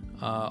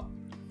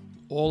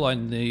 All I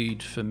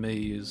Need for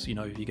me is, you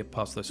get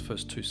past those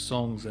first two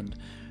songs, and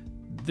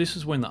this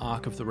is when the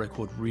arc of the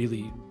record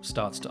really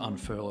starts to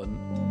unfurl. And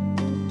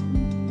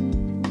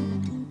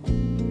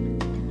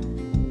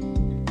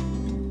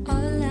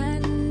all I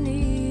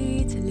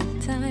need a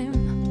little time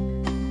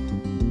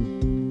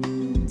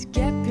to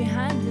get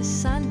behind the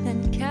sun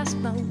and cast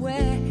my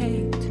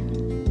weight.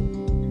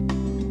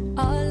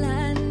 All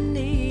I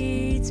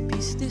need is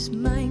peace, this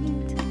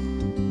mind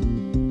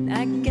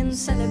I can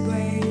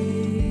celebrate.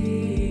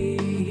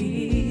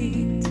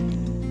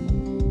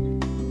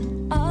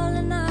 All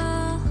in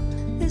all,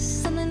 there's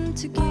something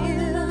to give.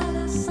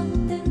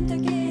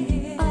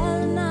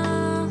 All in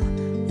all,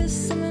 there's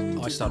something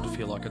I start to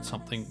feel like it's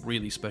something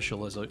really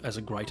special as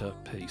a greater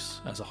piece,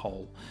 as a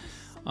whole.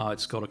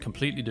 It's got a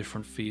completely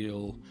different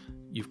feel.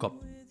 You've got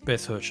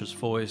Beth Hirsch's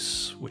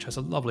voice, which has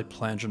a lovely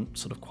plangent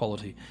sort of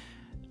quality.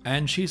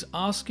 And she's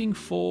asking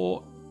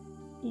for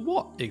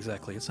what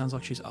exactly? It sounds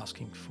like she's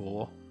asking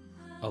for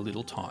a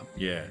little time.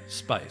 Yeah.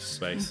 Space.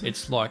 Space.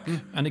 It's like,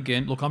 and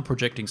again, look, I'm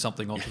projecting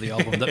something onto the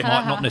album that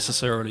might not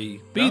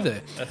necessarily be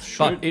there. that's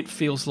true. But it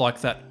feels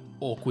like that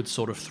awkward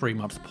sort of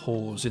 3-month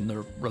pause in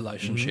the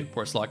relationship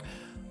where it's like,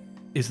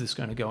 is this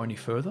going to go any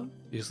further?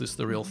 Is this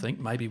the real thing?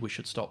 Maybe we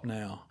should stop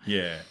now.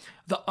 Yeah.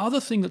 The other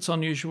thing that's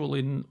unusual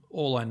in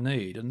All I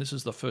Need, and this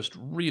is the first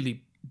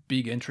really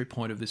big entry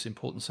point of this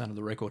important sound of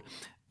the record,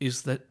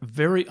 is that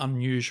very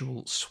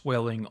unusual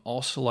swelling,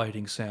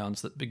 oscillating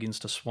sounds that begins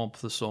to swamp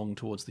the song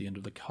towards the end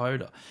of the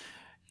coda.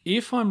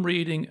 If I'm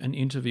reading an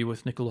interview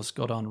with Nicholas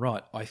Godin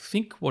right, I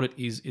think what it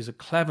is a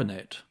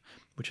clavinet,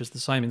 which is the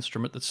same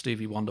instrument that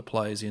Stevie Wonder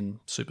plays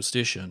in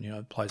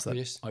Superstition, plays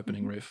that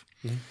opening riff,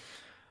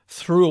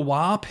 through a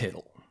wah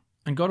pedal.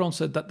 And Godin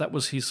said that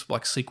was his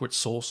secret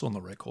sauce on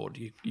the record.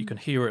 You can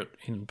hear it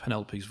in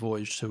Penelope's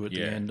Voyage too at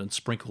the end and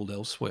sprinkled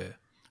elsewhere.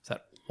 It's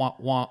that wah,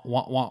 wah,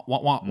 wah, wah, wah,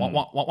 wah, wah,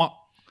 wah, wah, wah.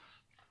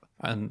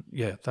 And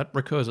yeah, that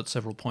recurs at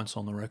several points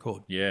on the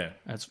record. Yeah.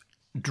 It's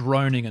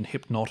droning and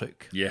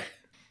hypnotic. Yeah.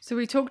 So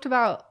we talked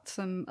about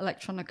some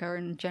electronica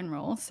in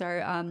general.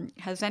 So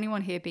has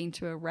anyone here been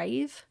to a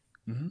rave?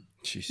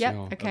 She's Yep.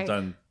 yeah. Okay. I've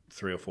done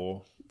 3 or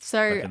 4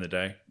 So back in the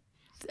day.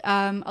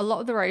 a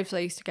lot of the raves I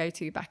used to go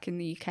to back in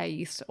the UK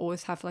used to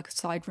always have like a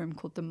side room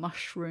called the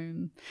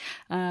Mushroom,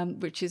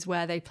 which is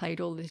where they played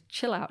all the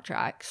chill out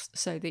tracks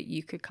so that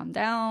you could come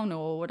down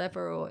or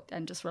whatever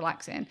and just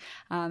relax in.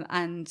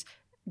 And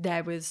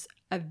there was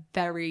a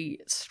very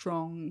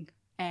strong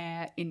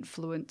air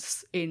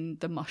influence in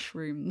the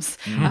Mushrooms,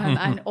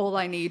 and All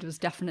I Need was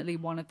definitely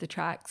one of the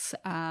tracks,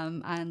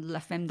 and La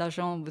Femme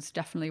d'Argent was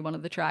definitely one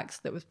of the tracks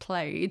that was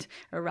played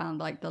around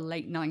like the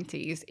late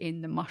 90s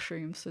in the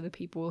Mushrooms for the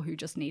people who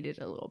just needed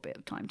a little bit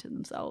of time to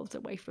themselves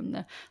away from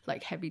the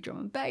like heavy drum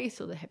and bass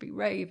or the heavy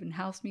rave and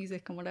house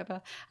music and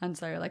whatever. And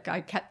so like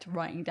I kept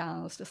writing down,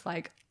 I was just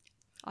like,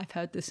 I've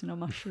heard this in a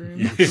mushroom.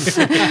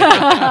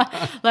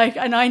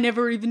 And I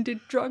never even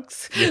did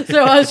drugs.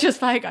 So I was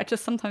just like, I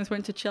just sometimes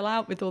went to chill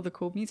out with all the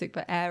cool music.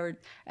 But Air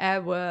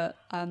were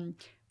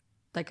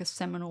like a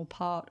seminal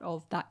part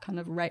of that kind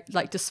of,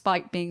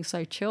 despite being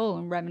so chill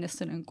and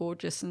reminiscent and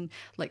gorgeous and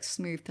like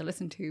smooth to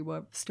listen to,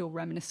 were still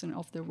reminiscent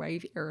of the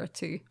rave era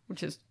too,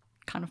 which is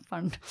kind of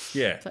fun.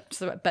 Yeah.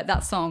 But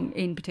that song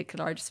in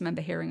particular, I just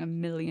remember hearing a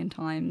million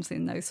times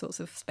in those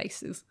sorts of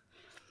spaces.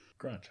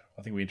 Grant,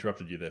 I think we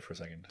interrupted you there for a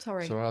second.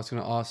 Sorry. So I was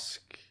going to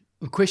ask.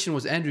 The question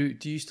was, Andrew,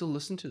 do you still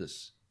listen to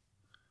this?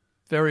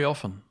 very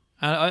often.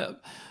 And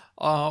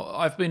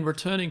I've been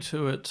returning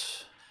to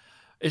it.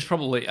 It's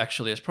probably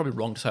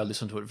wrong to say I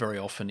listen to it very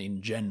often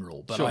in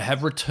general, but Sure. I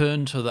have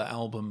returned to the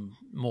album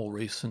more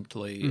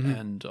recently,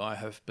 and I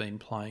have been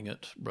playing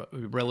it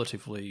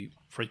relatively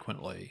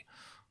frequently.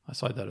 I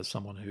say that as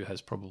someone who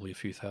has probably a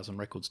few thousand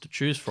records to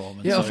choose from.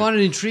 And Yeah, I find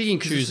it intriguing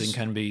because choosing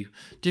can be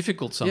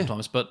difficult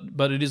sometimes, but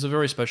it is a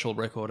very special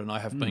record, and I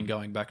have been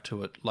going back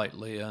to it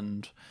lately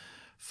and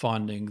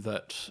finding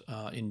that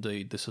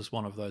indeed this is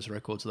one of those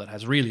records that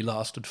has really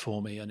lasted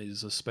for me and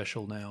is as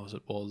special now as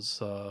it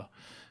was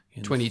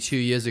in 22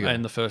 years ago.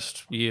 in the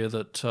first year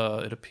that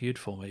it appeared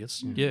for me.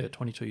 It's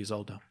 22 years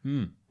old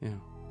now. Yeah.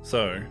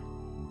 So,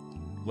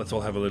 let's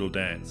all have a little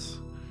dance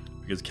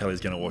because Kelly's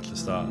going to watch the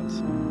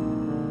stars.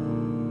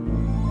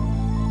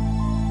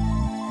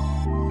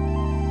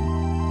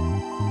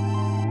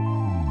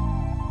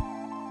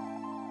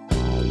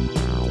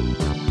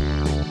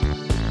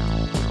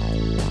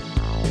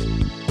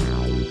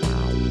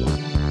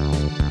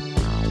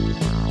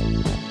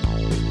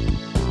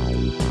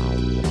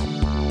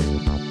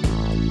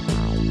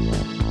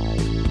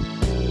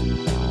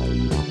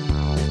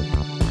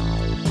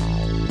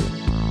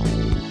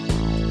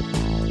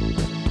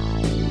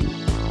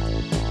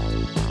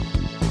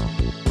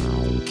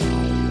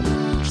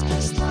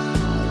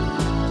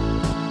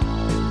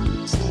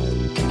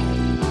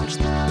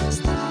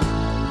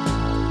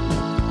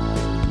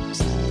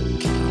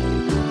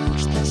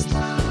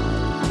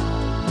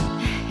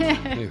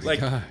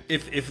 Like,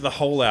 if the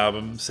whole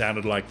album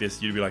sounded like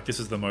this, you'd be like, this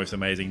is the most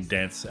amazing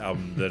dance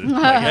album that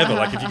like, ever.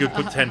 Like, if you could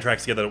put 10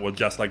 tracks together that were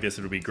just like this,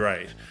 it would be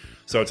great.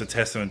 So it's a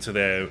testament to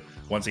their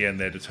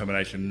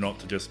determination not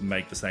to just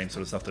make the same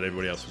sort of stuff that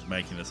everybody else was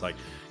making. It's like,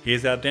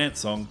 here's our dance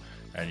song,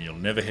 and you'll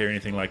never hear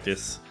anything like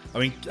this. I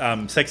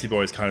mean, Sexy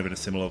Boy is kind of in a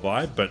similar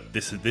vibe, but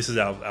this is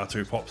our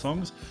two pop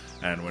songs,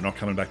 and we're not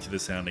coming back to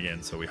this sound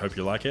again, so we hope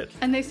you like it.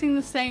 And they sing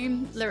the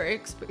same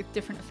lyrics but with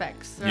different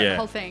effects throughout Yeah. the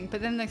whole thing.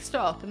 But then they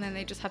stop and then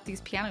they just have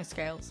these piano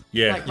scales.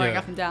 Yeah. Like going Yeah.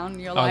 up and down.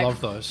 And you're I like,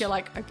 love those. You're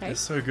like, okay.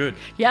 It's so good.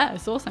 Yeah,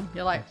 it's awesome.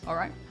 You're like, all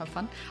right, have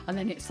fun. And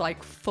then it's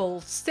like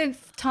full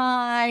synth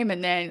time.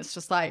 And then it's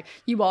just like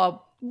you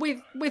are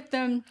with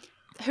them.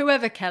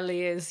 Whoever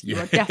Kelly is, you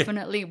are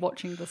definitely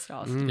watching the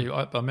stars.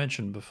 I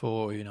mentioned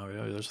before,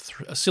 there's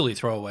a silly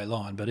throwaway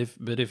line, but if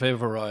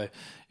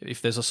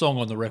there's a song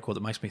on the record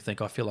that makes me think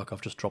I feel like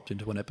I've just dropped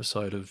into an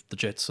episode of The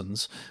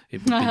Jetsons, it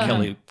would be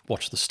Kelly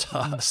Watch the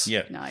Stars.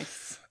 Yeah.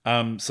 Nice.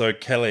 So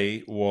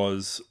Kelly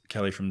was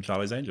Kelly from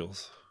Charlie's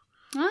Angels.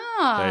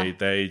 Ah.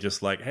 They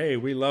just like, hey,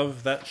 we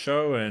love that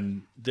show,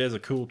 and there's a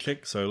cool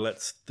chick, so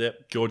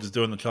George is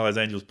doing the Charlie's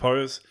Angels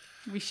pose.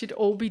 We should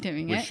all be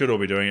doing We it. should all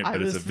be doing it, I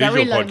but it's was a visual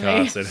very lonely.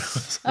 podcast. And it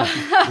was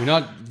like We're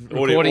not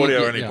recording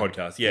audio it only yet.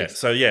 podcast. Yeah.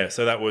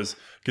 So that was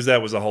because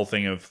that was the whole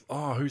thing of,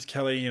 oh, who's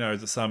Kelly?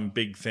 Is it some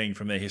big thing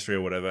from their history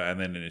or whatever? And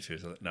then it's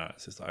like, no,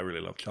 it's just I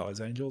really love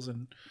Charlie's Angels,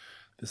 and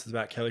this is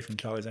about Kelly from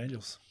Charlie's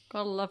Angels.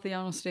 Gotta love the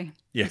honesty.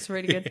 Yeah. It's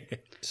really good.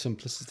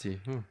 Simplicity.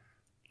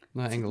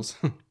 No angles.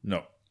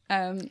 No.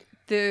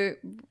 The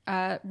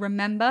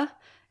Remember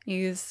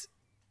is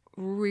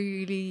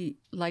really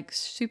like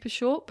super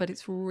short, but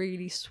it's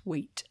really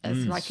sweet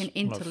as like an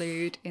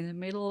interlude in the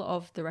middle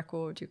of the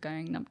record. You're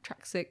going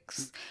track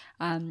 6.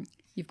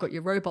 You've got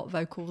your robot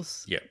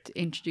vocals Yep. to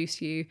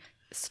introduce you,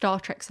 Star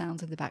Trek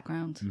sounds in the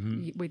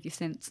background with your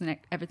synths and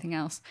everything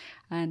else,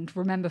 and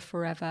Remember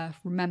Forever,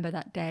 remember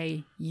that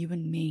day, you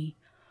and me.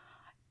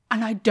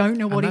 And I don't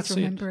know what he's that's it.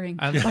 remembering,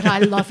 And- but I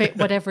love it,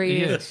 whatever he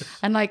is. Yes.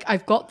 And like,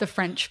 I've got the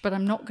French, but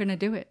I'm not going to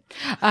do it.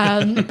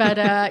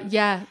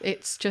 Yeah,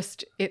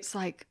 it's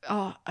like,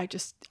 oh, I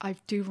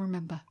do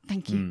remember.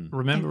 Thank you.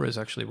 Remember is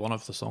actually one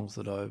of the songs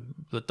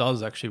that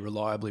does actually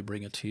reliably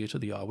bring a tear to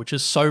the eye, which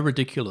is so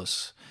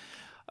ridiculous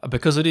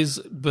because it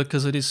is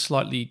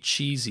slightly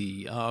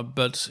cheesy,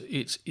 but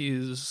it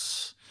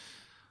is.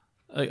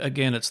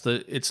 Again,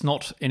 it's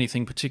not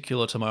anything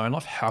particular to my own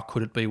life. How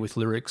could it be with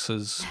lyrics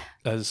as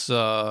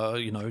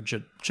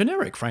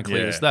generic, frankly,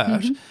 Yeah. as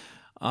that?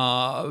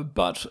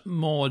 But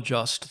more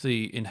just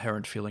the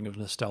inherent feeling of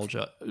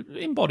nostalgia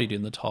embodied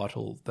in the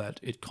title that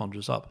it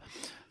conjures up.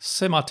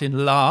 Ce matin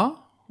là,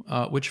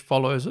 which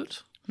follows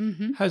it,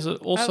 has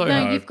also.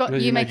 No, you've got, No,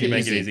 you make You it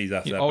make it easy. easy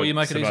after that. Oh, but you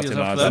make it easy Sebastian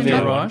after Lars that. is the Yeah,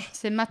 other one. right.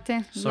 Ce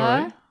matin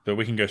Sorry. là. But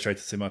we can go straight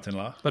to Ce matin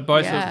là. But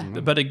both, Yeah.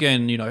 but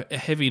again, a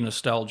heavy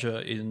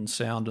nostalgia in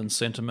sound and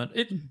sentiment.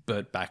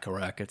 Burt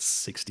Bacharach, it's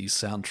 60s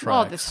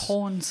soundtrack. Oh, there's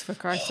horns for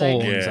Christ's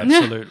Horns, sake. Yeah.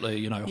 absolutely.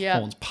 Yeah.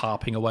 Horns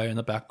parping away in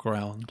the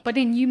background. But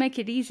in You Make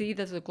It Easy,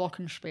 there's a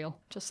glockenspiel.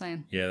 Just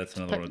saying. Yeah, that's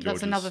another one of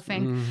George's. That's another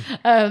thing.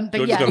 But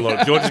George yeah,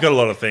 has got a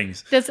lot of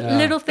things. there's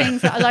little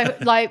things that I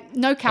like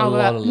no lot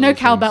cowbell, of no little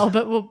cowbell,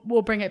 but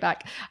we'll bring it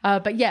back.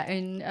 But yeah,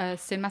 in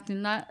Ce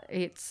Matin là,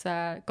 it's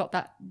got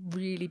that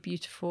really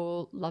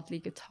beautiful, lovely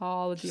guitar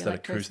with the Just that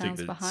electro acoustic sounds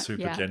that's behind.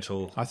 super Yeah,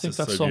 gentle. I It's think just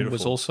that so song was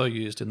beautiful. also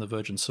used in the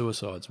Virgin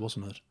Suicides,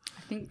 wasn't it?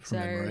 I think From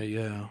so. memory,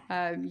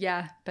 yeah.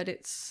 Yeah, but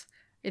that's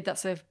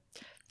a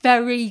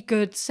very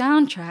good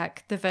soundtrack,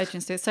 The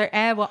Virgin Suicide. So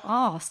Air were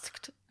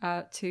asked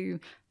to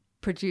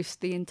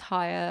produced the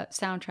entire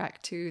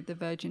soundtrack to the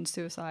Virgin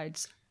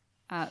Suicides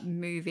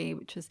movie,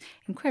 which was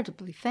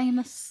incredibly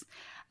famous.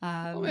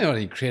 I mean, not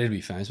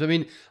incredibly famous, but I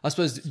mean, I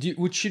suppose,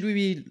 should we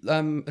be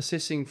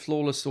assessing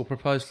flawless or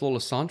proposed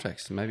flawless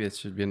soundtracks? Maybe it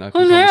should be an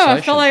open conversation. I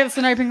feel like it's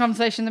an open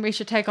conversation that we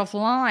should take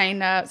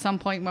offline at some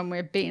point when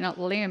we're beating up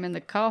Liam in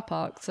the car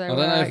park. So I don't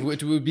know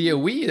if it would be a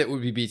we that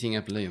would be beating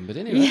up Liam, but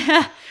anyway.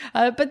 Yeah,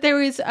 but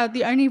there is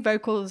the only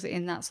vocals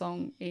in that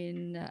song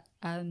in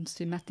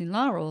Sue Martin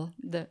Laurel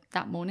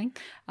that morning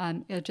are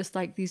just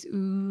like these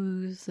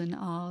oohs and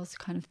ahs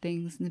kind of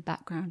things in the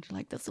background.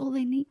 Like that's all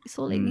they need. It's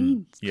all they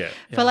need. Yeah.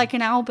 For like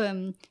an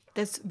album,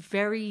 there's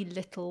very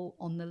little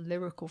on the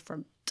lyrical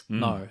front.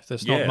 No,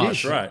 there's not Yeah, much.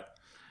 that's right.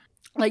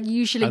 Like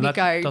usually And we that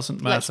go,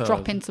 doesn't let's matter.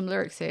 drop in some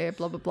lyrics here,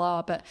 blah, blah,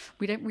 blah. But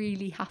we don't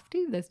really have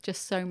to. There's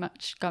just so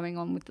much going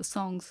on with the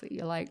songs that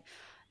you're like,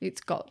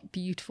 it's got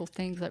beautiful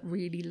things, like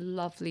really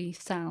lovely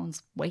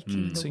sounds,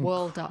 waking the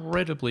world up.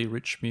 Incredibly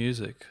rich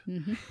music,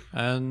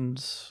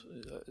 and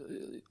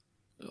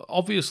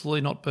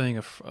obviously not being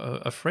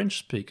a French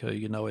speaker,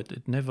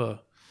 it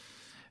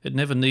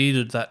never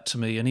needed that to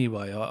me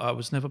anyway. I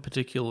was never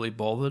particularly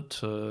bothered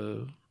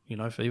to,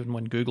 even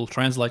when Google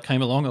Translate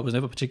came along, I was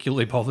never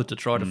particularly bothered to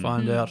try to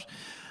find out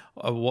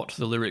what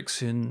the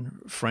lyrics in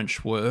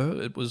French were.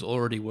 It was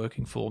already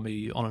working for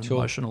me on an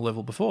emotional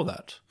level before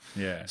that.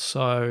 Yeah.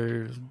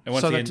 So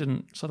once that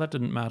again-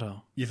 didn't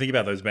matter. You think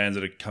about those bands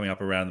that are coming up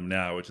around them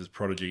now, which is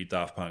Prodigy,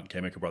 Daft Punk,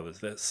 Chemical Brothers.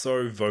 They're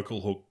so vocal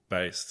hook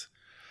based.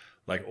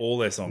 Like all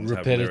their songs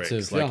Repetitive, have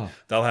lyrics. Like yeah.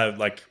 they'll have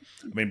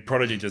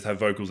Prodigy just have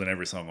vocals in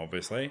every song,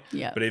 obviously.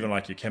 Yeah. But even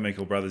like your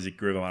Chemical Brothers, your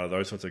Groove Armada,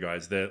 those sorts of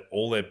guys,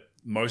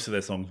 most of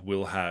their songs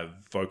will have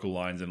vocal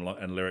lines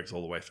and lyrics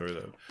all the way through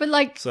them. But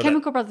like So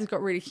Chemical Brothers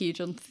got really huge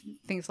on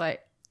things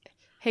like,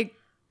 hey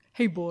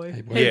boy,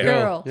 hey, Yeah.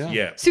 girl, Yeah.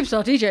 Yeah.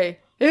 Superstar DJ,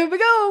 here we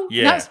go.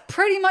 Yeah. That's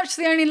pretty much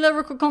the only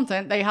lyrical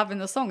content they have in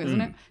the song, isn't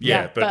it?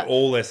 Yeah, but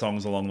all their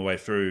songs along the way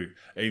through,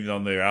 even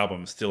on their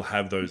albums, still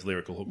have those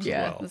lyrical hooks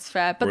yeah, as well. that's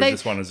fair. But Whereas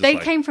this one is just they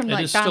like- came from It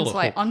like is still bands a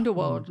like hook.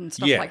 Underworld and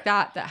stuff Yeah. like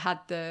that had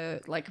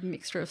the like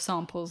mixture of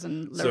samples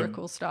and So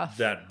lyrical stuff.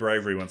 That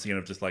bravery, once again,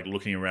 of just like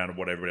looking around at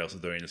what everybody else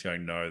is doing and just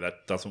going, no,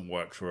 that doesn't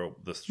work for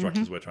the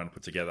structures we're trying to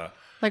put together.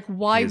 Like,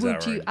 why Here's would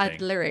our you own add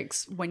thing.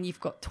 lyrics when you've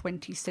got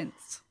 20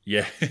 synths?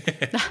 Yeah.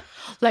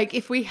 Like,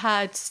 if we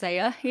had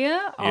Saya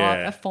here,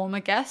 Yeah. a former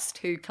guest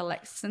who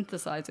collects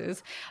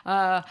synthesizers,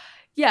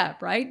 yeah,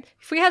 right?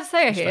 If we had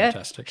Saya here,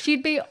 fantastic.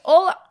 she'd be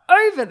all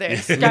over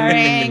this,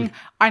 going,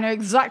 I know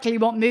exactly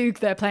what Moog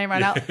they're playing right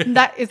now.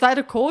 Is that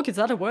a Korg? Is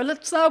that a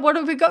Wurlitzer? What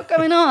have we got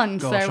going on?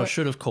 Gosh, so, I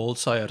should have called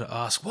Saya to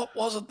ask what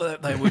was it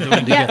that they were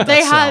doing to yeah, get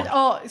they that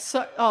had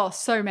sound.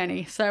 so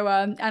many. So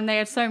and they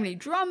had so many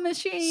drum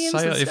machines.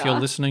 Saya, and if you're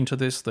stuff. listening to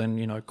this,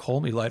 then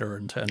call me later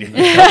and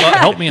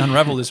help me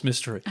unravel this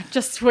mystery.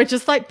 We're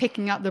just like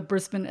picking up the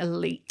Brisbane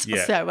elite.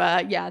 Yeah. So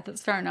yeah,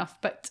 that's fair enough.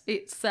 But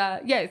it's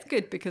it's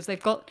good because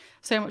they've got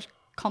so much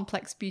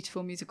complex,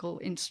 beautiful musical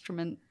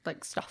instrument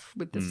like stuff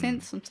with the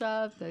synths and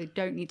stuff. They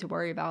don't need to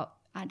worry about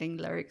adding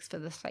lyrics for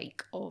the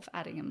sake of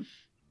adding them.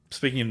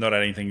 Speaking of not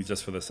adding things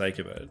just for the sake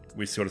of it,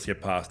 we sort of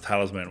skip past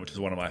Talisman, which is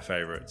one of my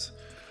favorites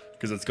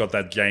because it's got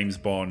that James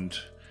Bond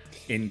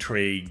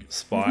intrigue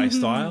spy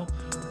style.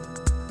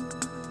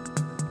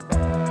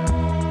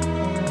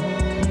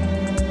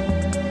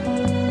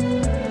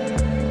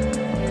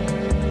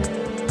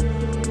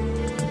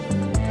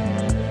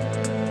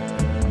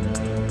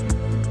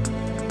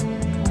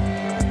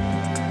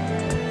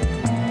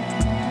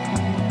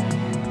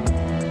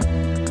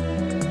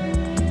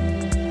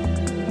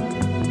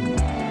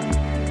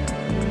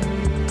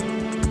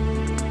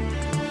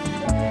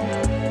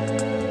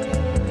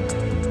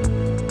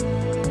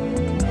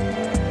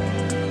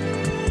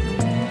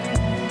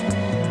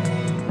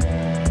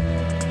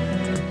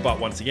 But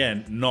once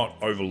again, not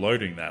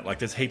overloading that. Like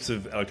there's heaps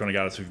of electronic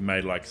artists who've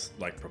made like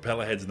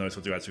Propeller Heads and those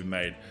sorts of guys who've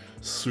made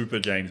super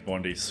James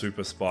Bondy,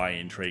 super spy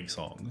intrigue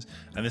songs.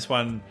 And this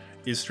one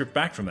is stripped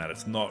back from that.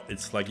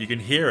 It's like you can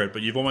hear it,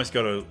 but you've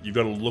got to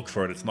look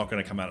for it. It's not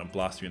going to come out and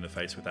blast you in the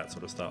face with that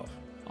sort of stuff.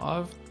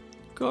 I've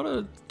got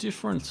a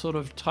different sort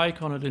of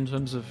take on it in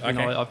terms of, Okay.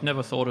 I've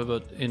never thought of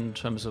it in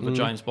terms of a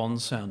James Bond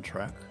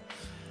soundtrack.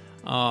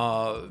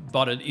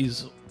 But it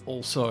is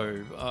also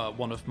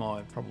one of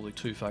my probably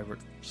two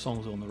favourite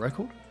songs on the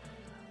record.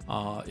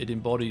 It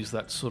embodies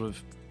that sort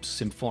of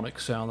symphonic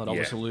sound that I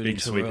was Yeah, alluding big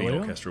to sweeping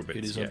earlier. orchestral bits,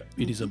 It is yeah.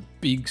 it is a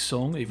big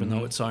song, even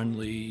though it's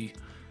only,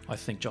 I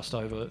think, just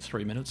over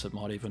 3 minutes. It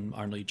might even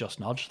only just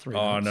nudge 3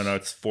 Oh minutes. no,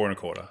 it's 4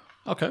 1/4.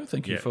 Okay,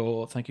 thank you Yeah.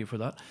 for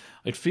that.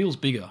 It feels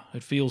bigger.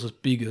 It feels as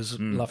big as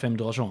La Femme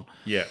d'Argent.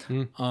 Yeah.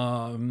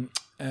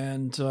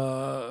 And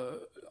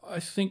I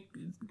think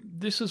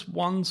this is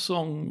one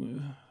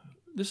song.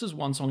 This is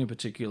one song in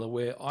particular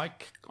where I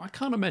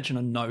can't imagine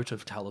a note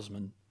of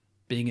Talisman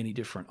being any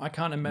different. I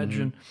can't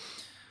imagine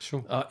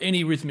Sure.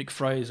 any rhythmic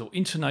phrase or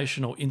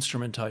intonation or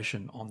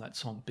instrumentation on that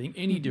song being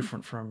any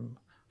different from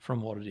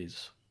what it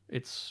is.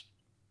 It's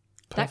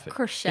perfect. That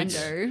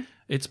crescendo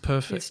It's is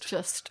perfect.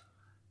 just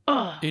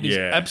It is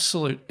Yeah.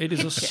 absolute. It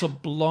is a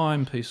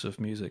sublime piece of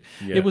music.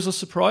 Yeah. It was a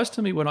surprise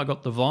to me when I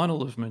got the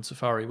vinyl of Moon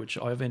Safari, which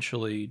I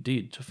eventually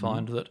did, to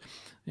find that,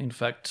 in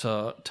fact,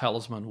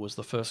 Talisman was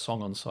the first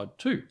song on side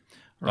 2,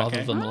 rather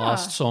Okay. than the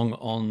last song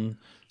on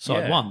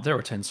side Yeah. 1. There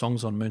are 10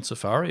 songs on Moon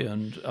Safari,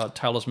 and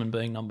Talisman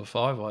being number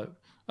 5.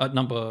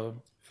 Number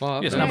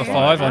 5. Yes, yeah. number yeah,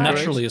 5. yeah. I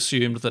naturally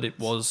assumed that it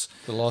was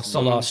The last the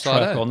song on last side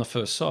track A. on the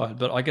first side,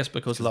 but I guess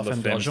because La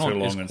Femme Femme's too d'Argent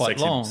long is and quite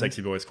long.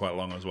 Sexy Boy's quite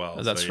long as well.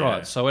 That's so, yeah.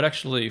 right. So it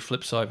actually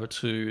flips over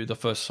to the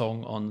first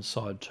song on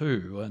side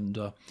 2 and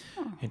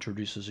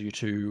introduces you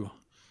to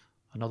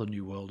another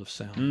new world of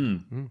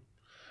sound.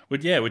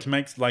 Which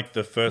makes like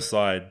the first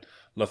side,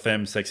 La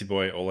Femme, Sexy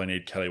Boy, All I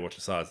Need, Kelly Watch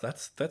the Stars.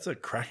 That's a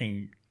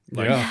cracking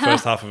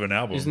first half of an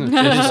album. Isn't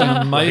it? It is an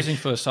amazing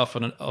first half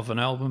of an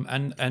album,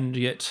 and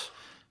yet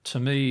to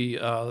me,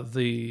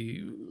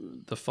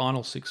 the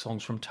final 6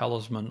 songs from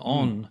Talisman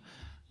on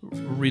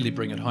really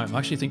bring it home. I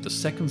actually think the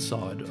second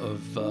side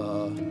of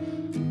Moon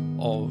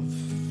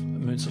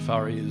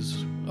Safari is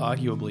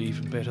arguably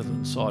even better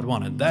than side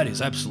 1, and that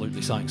is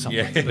absolutely saying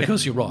something. Yeah.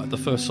 Because you're right, the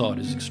first side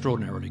is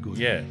extraordinarily good.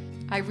 Yeah.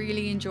 I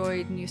really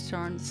enjoyed New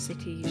Star in the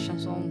City,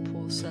 Chanson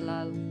pour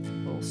Salal,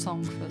 or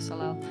Song for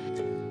Salal.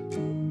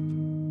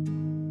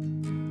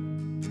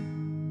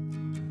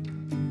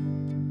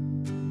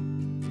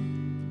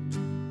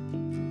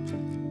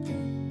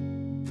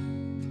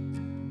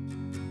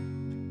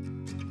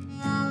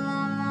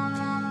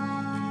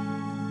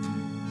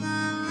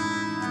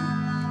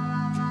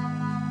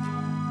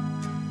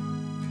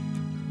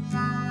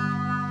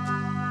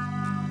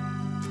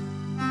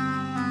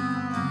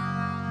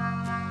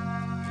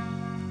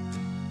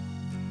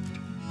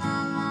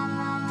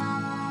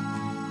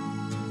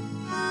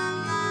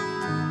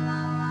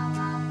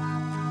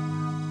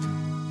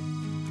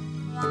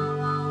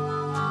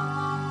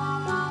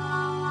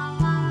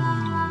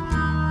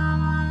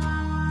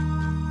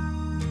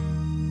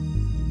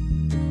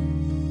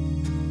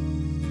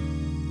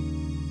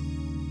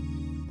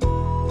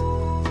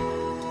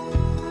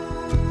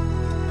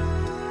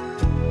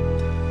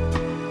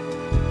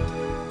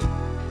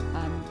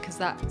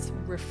 That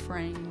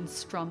refrain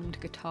strummed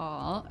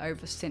guitar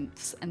over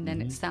synths, and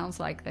then it sounds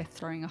like they're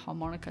throwing a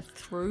harmonica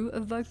through a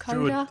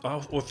vocoder.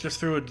 Or just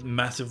through a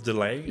massive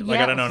delay. Like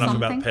Yeah, I don't know enough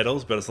something. about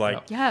pedals, but it's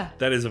like Yeah.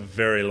 that is a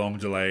very long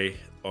delay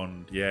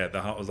on the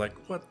heart was like,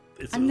 what?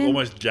 It's And then-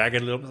 almost jagged a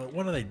little bit. Like,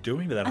 what are they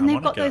doing to that And they've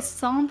harmonica? got those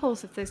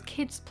samples of those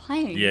kids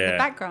playing in Yeah. the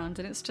background,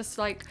 and it's just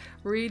like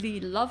really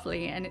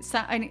lovely. And it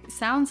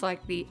sounds like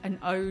an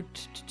ode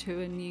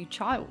to a new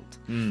child.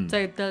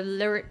 So the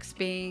lyrics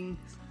being,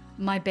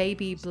 "My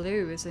baby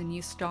blue is a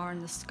new star in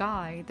the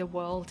sky. The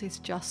world is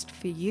just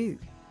for you."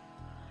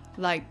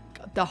 Like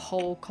the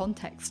whole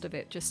context of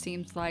it just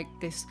seems like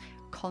this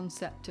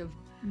concept of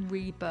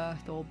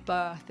rebirth or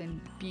birth and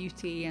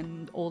beauty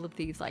and all of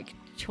these like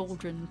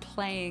children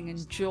playing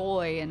and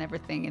joy and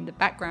everything in the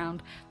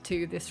background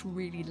to this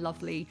really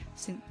lovely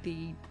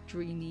synthy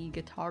dreamy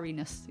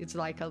guitariness. It's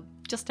like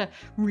just a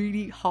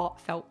really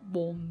heartfelt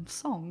warm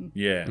song.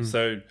 Yeah,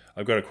 so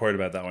I've got a quote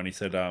about that one. He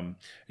said,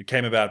 it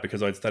came about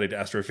because I'd studied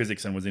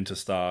astrophysics and was into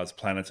stars,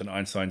 planets, and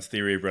Einstein's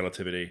theory of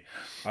relativity.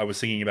 I was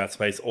singing about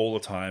space all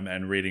the time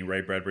and reading Ray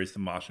Bradbury's The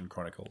Martian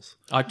Chronicles.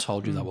 I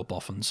told you they were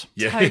boffins.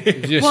 Yeah.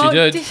 Yes, Well,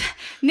 you did.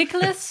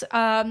 Nicholas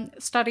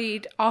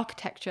studied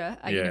architecture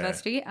at Yeah.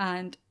 university,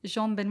 and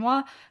Jean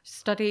Benoit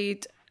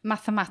studied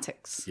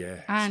mathematics.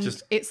 Yeah. And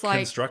just it's like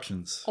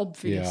constructions.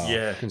 obvious.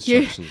 Yeah.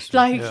 You, Constructions.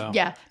 like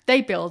Yeah.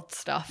 they build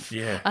stuff,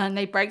 Yeah. and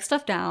they break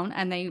stuff down,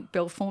 and they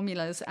build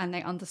formulas, and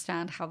they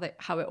understand how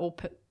it's all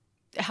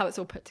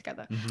put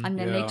together, and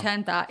then they Yeah.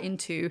 turn that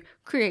into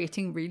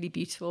creating really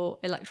beautiful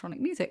electronic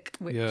music,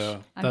 which Yeah,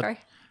 I'm that- very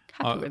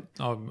happy with.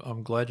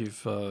 I'm glad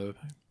you've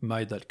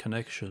made that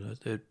connection.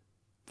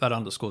 That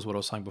underscores what I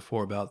was saying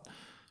before about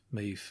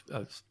me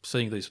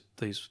seeing these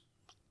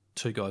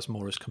two guys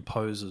more as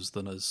composers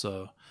than as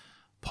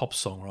pop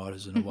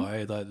songwriters in a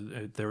way.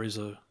 There is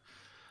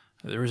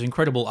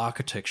incredible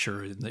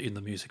architecture in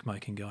the music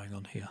making going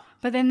on here.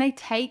 But then they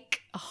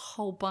take a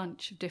whole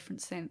bunch of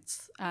different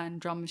synths and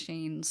drum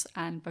machines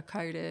and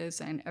vocoders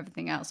and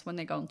everything else when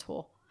they go on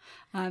tour.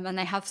 And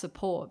they have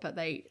support, but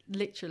they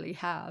literally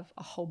have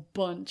a whole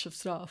bunch of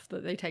stuff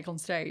that they take on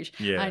stage.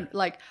 Yeah. And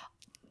like,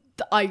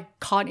 I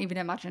can't even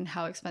imagine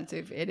how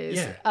expensive it is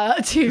Yeah.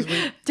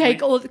 to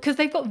take all, because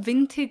they've got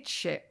vintage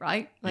shit,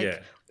 right?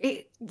 Like,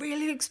 Yeah.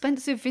 really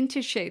expensive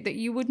vintage shit that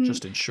you wouldn't.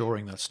 Just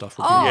ensuring that stuff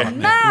would be Oh Yeah.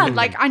 man,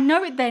 like I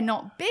know they're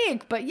not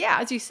big, but yeah,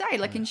 as you say,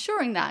 like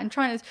ensuring that and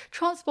trying to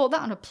transport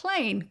that on a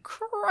plane,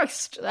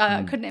 Christ,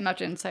 I couldn't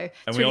imagine. So And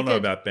it's we all really know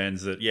good. about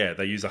bands that,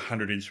 they use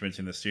 100 instruments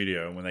in the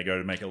studio, and when they go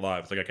to make it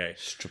live, it's like, okay,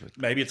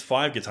 maybe it's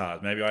 5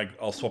 guitars. Maybe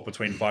I'll swap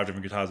between 5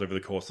 different guitars over the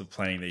course of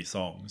playing these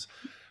songs.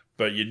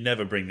 But you'd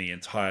never bring the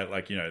entire,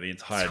 the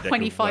entire deck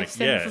 25 of,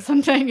 cents or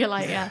something. You're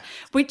like, yeah.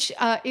 Which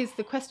is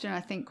the question I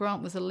think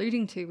Grant was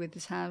alluding to with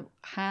his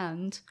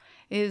hand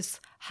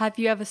is, have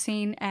you ever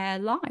seen Air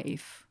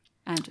live,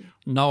 Andrew?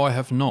 No, I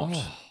have not.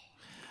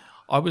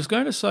 I was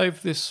going to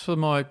save this for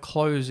my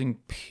closing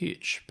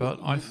pitch, but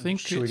I think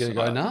Should we get a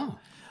go now?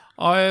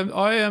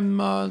 I am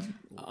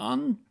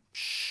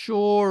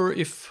unsure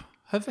if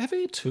have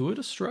they toured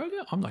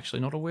Australia? I'm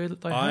actually not aware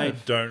that they I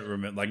have. don't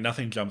remember. Like,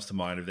 nothing jumps to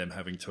mind of them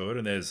having toured.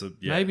 And there's a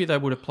Maybe they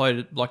would have played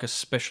it like a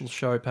special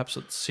show, perhaps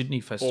at Sydney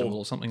Festival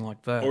or something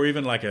like that. or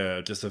even like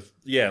a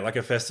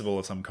festival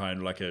of some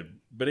kind,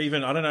 but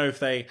even I don't know if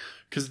they,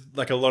 because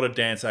like a lot of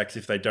dance acts,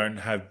 if they don't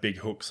have big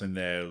hooks in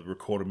their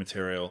recorded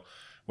material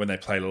when they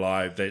play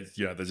live, there's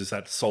just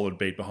that solid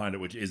beat behind it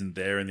which isn't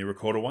there in the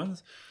recorded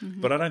ones.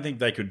 But I don't think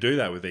they could do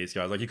that with these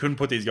guys. Like, you couldn't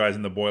put these guys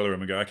in the boiler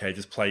room and go, okay,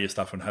 just play your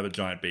stuff and have a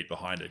giant beat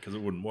behind it, because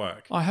it wouldn't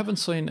work. I haven't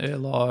seen Air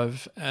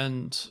live,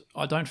 and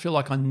I don't feel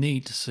like I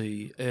need to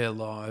see Air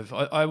live.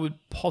 I would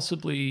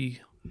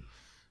possibly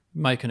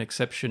make an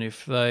exception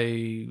if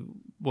they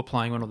were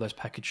playing one of those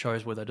package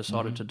shows where they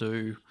decided to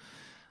do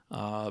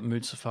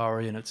Mood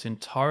Safari in its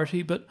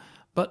entirety.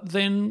 But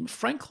then,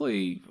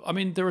 frankly, I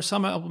mean, there are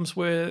some albums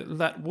where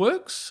that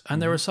works,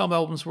 and there are some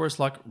albums where it's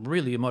like,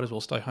 really, you might as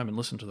well stay home and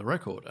listen to the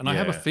record. And I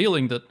have a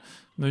feeling that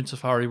Mood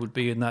Safari would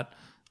be in that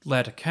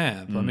latter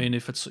camp. I mean,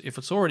 if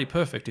it's already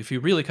perfect, if you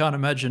really can't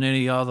imagine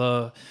any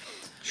other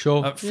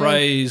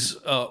phrase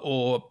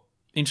or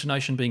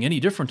intonation being any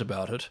different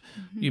about it,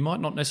 you might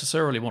not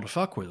necessarily want to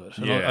fuck with it.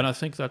 And I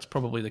think that's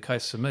probably the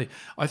case for me.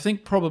 I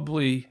think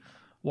probably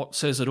what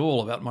says it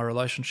all about my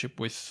relationship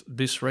with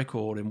this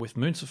record and with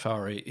Moon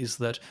Safari is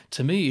that,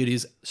 to me, it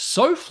is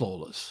so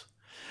flawless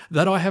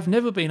that I have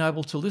never been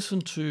able to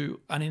listen to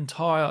an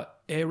entire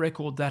Air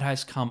record that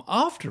has come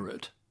after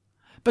it,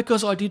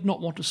 because I did not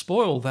want to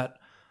spoil that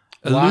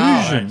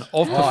illusion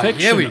of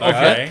perfection of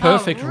that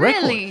perfect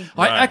really? record.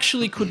 I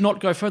actually could not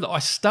go further. I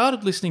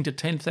started listening to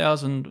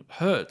 10,000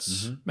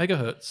 hertz,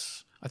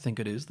 megahertz, I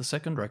think it is, the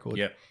second record,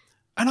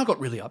 and I got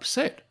really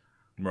upset.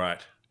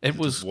 Right. It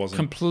was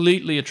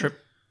completely a trip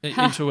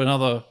into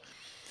another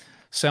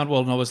sound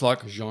world, and I was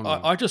like,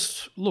 I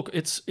just, look,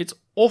 it's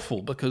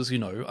awful because,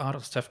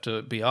 artists have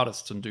to be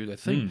artists and do their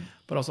thing.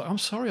 But I was like, I'm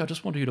sorry, I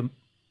just wanted you to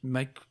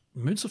make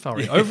Moon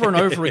Safari over and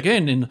over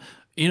again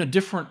in a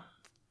different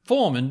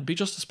form and be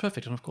just as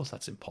perfect. And of course,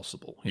 that's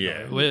impossible. You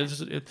know.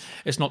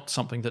 It's not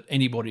something that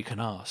anybody can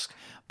ask.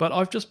 But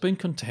I've just been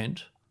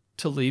content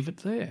to leave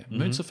it there.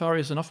 Moon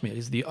Safari is enough for me. It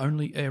is the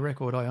only Air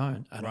record I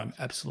own, and I'm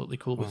absolutely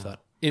cool with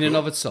that. In and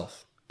of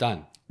itself.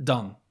 Done.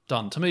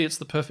 To me, it's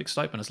the perfect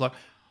statement. It's like,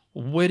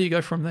 where do you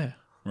go from there?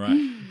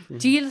 Right.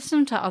 Do you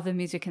listen to other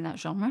music in that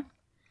genre?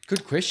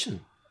 Good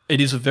question.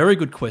 It is a very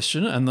good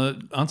question, and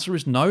the answer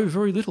is no,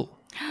 very little.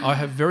 I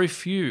have very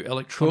few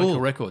electronic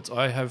records.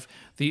 I have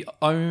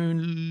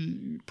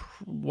one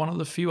of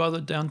the few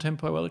other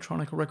down-tempo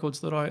electronic records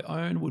that I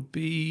own would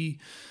be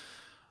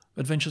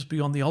Adventures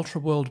Beyond the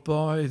Ultra World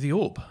by The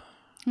Orb.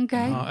 Okay.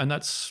 And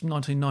that's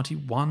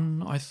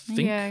 1991, I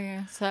think.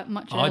 Yeah. So that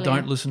much I earlier.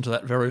 don't listen to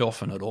that very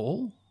often at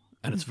all,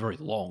 and it's very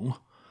long.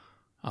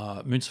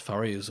 Moon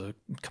Safari is a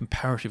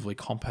comparatively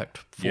compact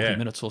 40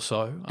 minutes or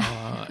so,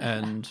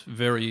 and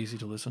very easy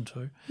to listen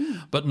to.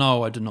 But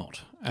no, I do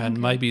not,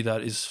 and maybe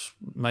that is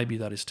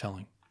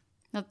telling.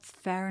 That's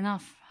fair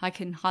enough. I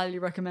can highly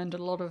recommend a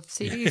lot of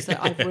CDs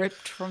that I've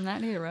ripped from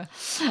that era.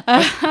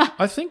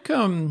 I think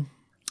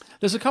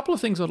there's a couple of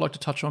things I'd like to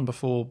touch on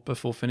before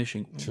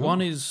finishing. Sure.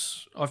 One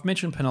is, I've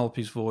mentioned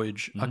Penelope's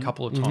Voyage a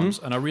couple of times,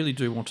 and I really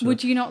do want to...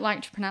 Would you not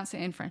like to pronounce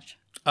it in French?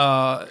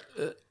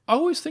 I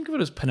always think of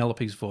it as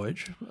Penelope's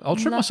Voyage. I'll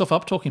trip myself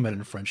up talking about it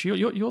in French.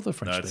 You're the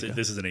French speaker.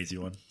 This is an easy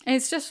one.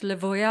 It's just Le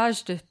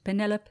Voyage de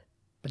Penelope.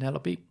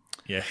 Penelope?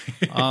 Yeah.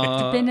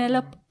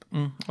 Penelope.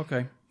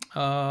 Okay.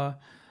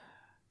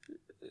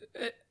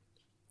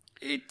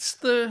 It's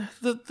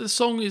the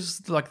song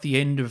is like the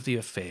end of the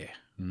affair.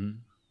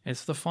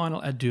 It's the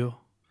final adieu,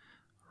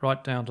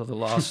 right down to the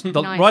last,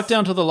 Nice. right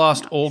down to the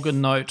last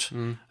organ note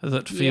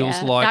that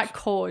feels like that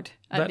chord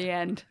at the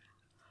end.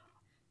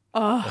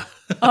 Oh,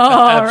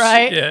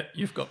 right. Yeah,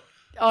 you've got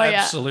yeah.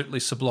 absolutely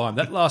sublime.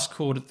 That last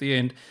chord at the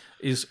end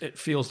it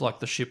feels like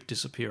the ship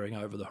disappearing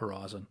over the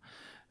horizon.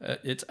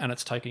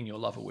 It's taking your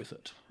lover with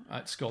it.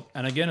 It's got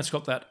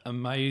that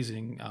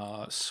amazing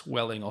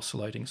swelling,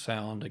 oscillating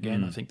sound.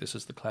 Again, I think this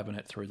is the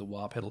clavinet through the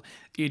wah pedal.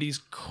 It is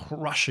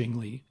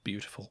crushingly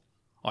beautiful.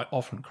 I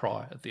often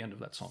cry at the end of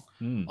that song.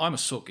 I'm a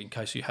sook, in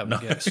case you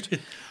haven't guessed.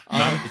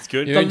 No, it's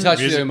good. You're in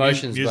touch with your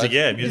emotions, Music's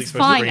It's supposed to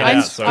fine. bring it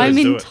out, so I'm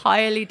let's do it.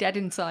 entirely dead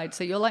inside,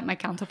 so you're like my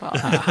counterpart.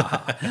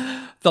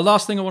 The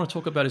last thing I want to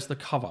talk about is the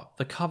cover.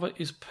 The cover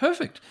is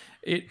perfect.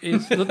 It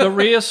is the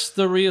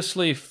rear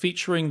sleeve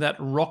featuring that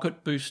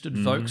rocket-boosted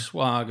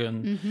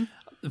Volkswagen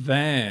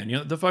van.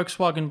 The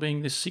Volkswagen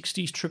being this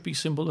 60s trippy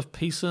symbol of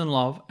peace and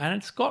love, and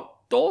it's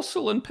got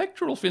dorsal and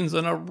pectoral fins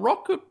and a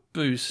rocket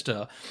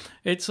booster.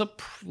 It's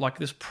like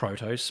this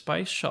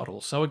proto-space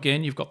shuttle. So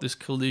again, you've got this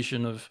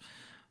collision of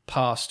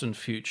past and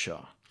future.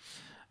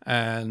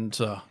 And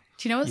Do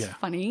you know what's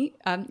funny?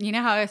 You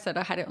know how I said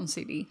I had it on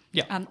CD?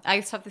 Yeah. I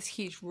used to have this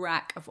huge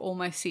rack of all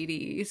my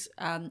CDs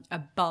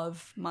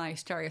above my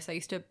stereo. So I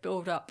used to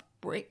build up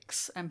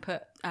bricks and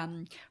put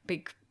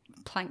big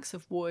planks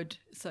of wood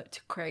so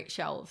to create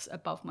shelves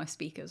above my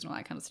speakers and all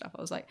that kind of stuff.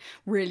 I was like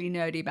really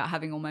nerdy about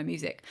having all my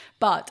music.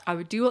 But I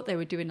would do what they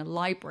would do in a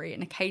library,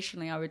 and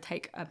occasionally I would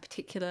take a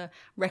particular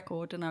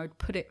record and I would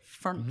put it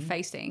front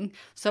facing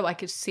so I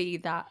could see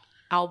that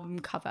album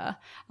cover.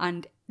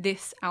 And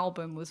this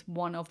album was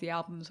one of the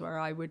albums where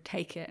I would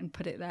take it and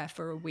put it there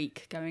for a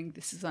week, going,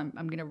 this is, I'm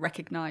going to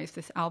recognize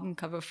this album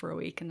cover for a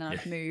week, and then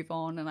I'd move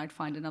on and I'd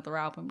find another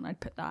album and I'd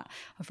put that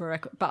for a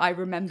record. But I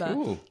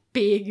remember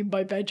being in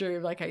my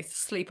bedroom, like I used to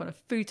sleep on a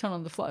futon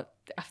on the floor,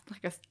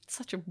 like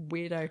such a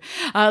weirdo,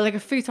 like a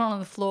futon on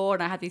the floor,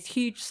 and I had these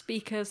huge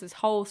speakers, this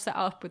whole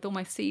setup with all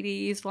my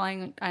CDs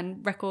lying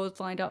and records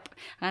lined up,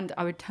 and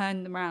I would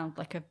turn them around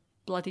like a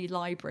bloody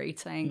library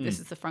saying this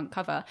is the front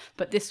cover.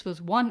 But this was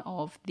one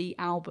of the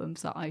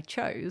albums that I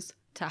chose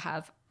to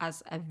have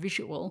as a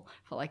visual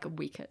for like a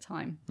week at a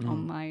time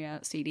on my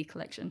CD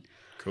collection.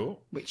 Cool.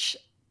 Which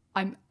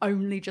I'm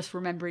only just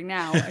remembering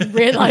now and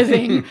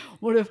realizing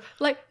would have,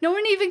 like, no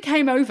one even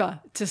came over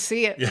to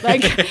see it. Yeah.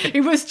 Like,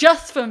 it was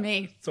just for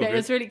me. It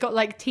was really got,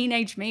 like,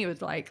 teenage me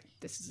was like,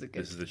 this is a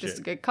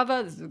good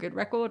cover, this is a good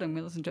record, and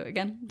we'll listen to it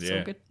again. It's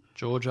all good.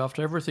 George,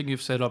 after everything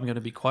you've said, I'm going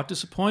to be quite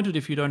disappointed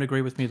if you don't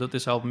agree with me that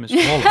this album is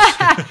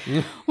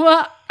flawless.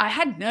 Well, I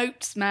had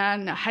notes,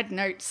 man. I had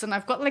notes, and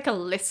I've got like a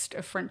list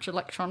of French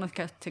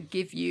electronica to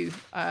give you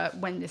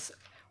when this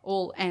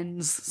all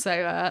ends.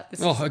 So this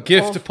is a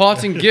gift, a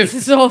parting gift.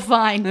 This is all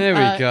fine. There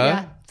we go.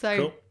 Yeah,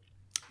 so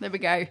there we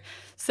go.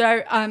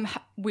 So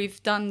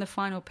we've done the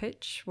final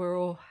pitch. We're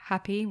all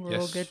happy. We're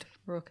all good.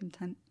 We're all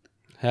content.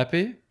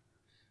 Happy?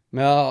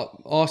 May I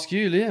ask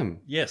you, Liam?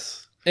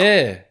 Yes.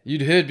 Air,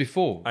 you'd heard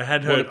before.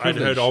 I'd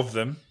heard of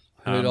them.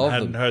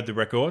 Hadn't heard the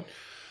record.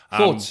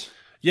 Thoughts?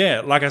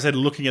 Yeah, like I said,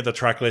 looking at the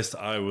track list,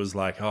 I was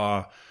like,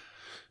 I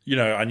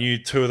knew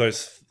two of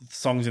those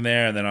songs in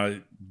there, and then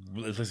I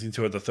was listening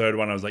to it, the third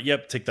one, I was like,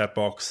 yep, tick that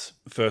box.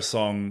 First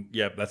song,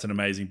 yep, that's an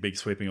amazing, big,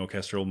 sweeping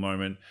orchestral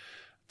moment.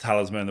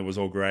 Talisman, that was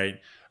all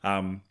great.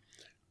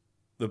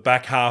 The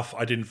back half,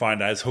 I didn't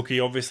find as hooky,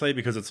 obviously,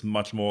 because it's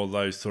much more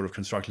those sort of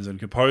constructions and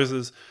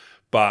composers,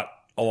 but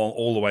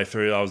all the way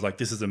through, I was like,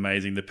 this is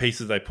amazing. The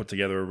pieces they put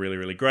together are really,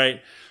 really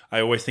great.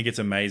 I always think it's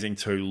amazing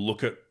to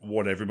look at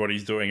what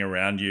everybody's doing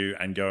around you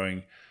and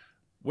going,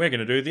 we're going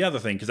to do the other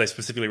thing, because they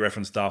specifically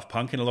reference Daft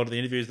Punk in a lot of the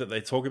interviews that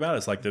they talk about.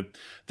 It's like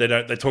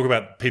they talk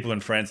about people in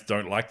France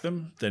don't like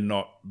them. They're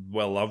not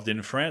well loved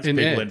in France.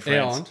 People in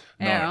France,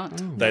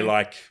 they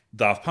like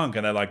Daft Punk,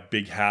 and they like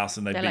big house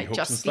and they big like hooks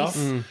Justice.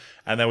 And stuff.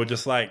 And they were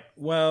just like,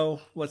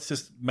 well, let's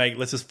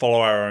just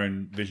follow our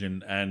own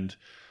vision, and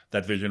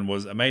that vision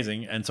was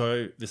amazing, and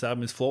so this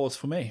album is flawless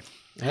for me.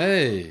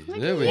 Hey,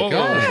 there we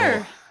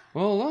go.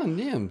 Well done,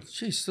 Liam.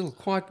 She's still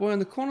quite well in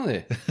the corner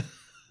there.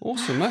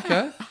 Awesome,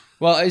 okay.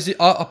 Well, is it?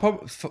 I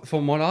probably,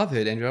 from what I've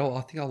heard, Andrew,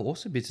 I think I'll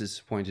also be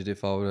disappointed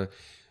if I were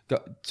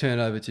to turn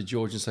over to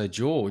George and say,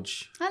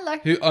 George, hello,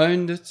 who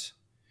owned it?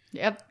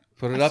 Yep.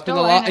 Put it up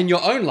in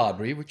your own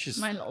library, which is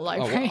my little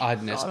library. I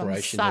had an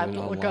aspiration. I'm a sad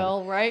little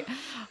girl, right?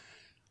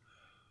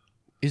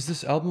 Is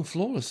this album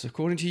flawless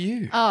according to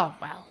you? Oh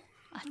well.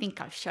 I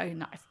think I've shown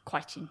that I've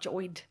quite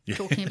enjoyed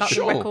talking about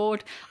the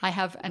record. I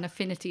have an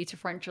affinity to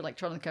French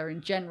electronica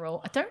in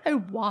general. I don't know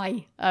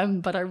why,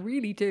 but I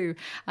really do.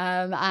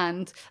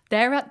 And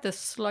they're at the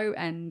slow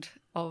end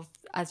of,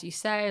 as you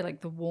say,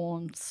 like the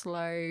worn,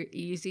 slow,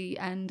 easy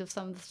end of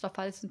some of the stuff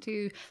I listen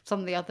to. Some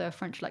of the other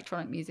French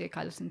electronic music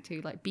I listen to,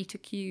 like Beta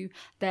Q,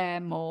 they're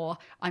more,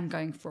 I'm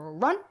going for a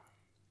run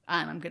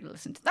and I'm going to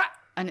listen to that.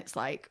 And it's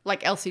like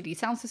LCD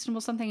Sound System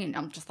or something, and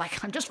I'm just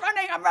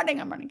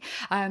running.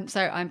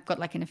 So I've got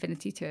like an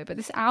affinity to it. But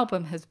this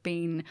album has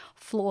been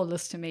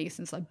flawless to me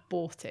since I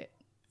bought it.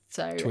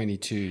 So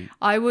 22.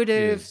 I would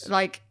have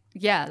like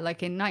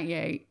in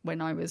 98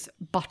 when I was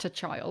but a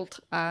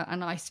child,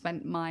 and I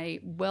spent my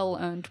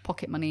well-earned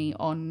pocket money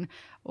on,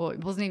 or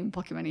it wasn't even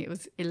pocket money, it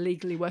was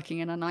illegally working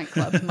in a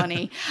nightclub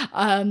money,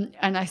 and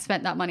I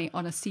spent that money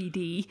on a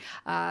CD.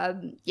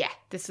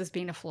 This has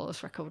been a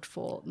flawless record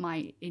for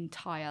my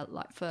entire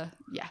life.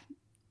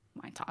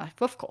 My entire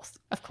life. Of course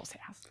it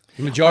has.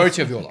 The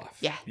majority of your life.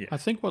 Yeah. I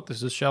think what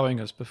this is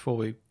showing us, before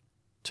we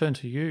turn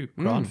to you,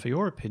 Grant, for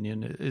your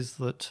opinion, is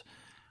that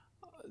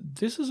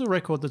this is a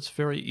record that's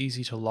very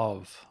easy to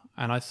love,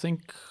 and I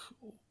think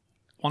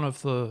one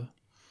of the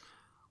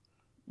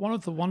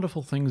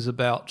wonderful things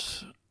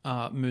about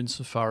Moon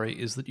Safari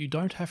is that you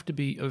don't have to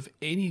be of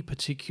any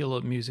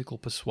particular musical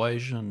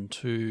persuasion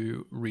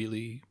to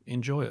really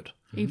enjoy it.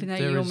 Even though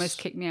you almost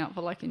kicked me out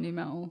for liking new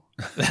metal.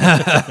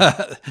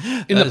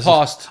 In the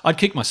past, I'd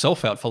kick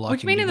myself out for liking. What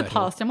do you mean in the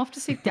metal. past? I'm off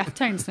to see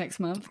Deftones next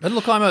month. And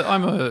look, I'm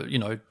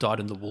a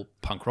dyed-in-the-wool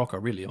punk rocker.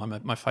 Really,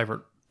 my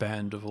favourite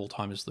band of all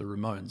time is the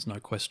Ramones, no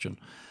question.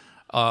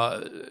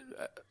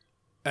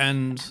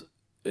 And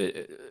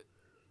it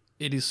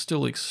is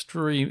still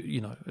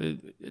extreme.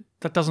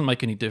 That doesn't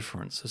make any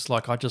difference. It's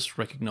like I just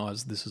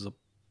recognise this is a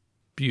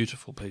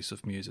beautiful piece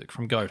of music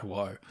from go to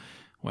woe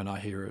when I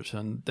hear it,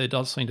 and there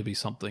does seem to be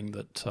something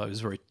that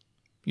is very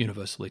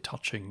universally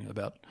touching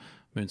about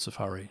Moon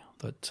Safari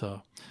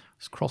that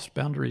It's crossed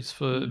boundaries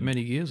for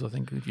many years. I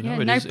think Yeah,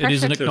 it no is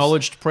an pressure.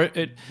 acknowledged.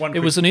 One It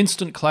was an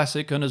instant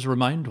classic and has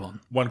remained one.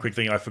 One quick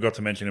thing I forgot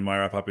to mention in my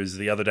wrap up is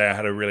the other day I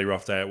had a really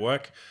rough day at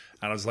work,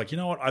 and I was like, you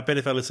know what? I bet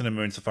if I listen to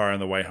Moon Safari on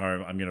the way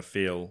home, I'm going to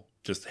feel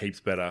just heaps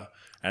better.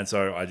 And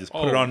so I just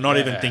put it on, not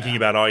even thinking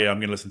about, I'm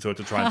going to listen to it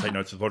to try and take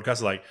notes for the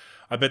podcast. Like,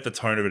 I bet the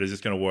tone of it is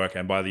just going to work.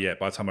 And by the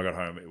time I got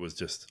home, I was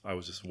just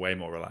way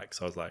more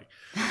relaxed. I was like,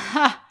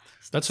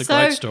 That's a So,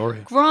 great story.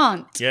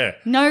 Grant, yeah,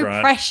 no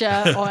Grant.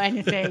 pressure or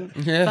anything,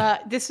 Yeah.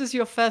 but this was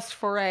your first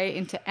foray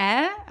into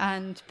air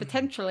and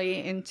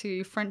potentially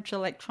into French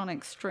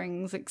electronic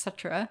strings,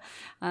 etc.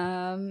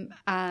 And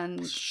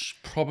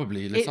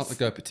Probably. Let's not It's-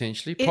 go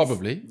potentially. it's-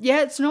 Probably.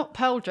 yeah, it's not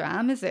Pearl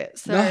Jam, is it?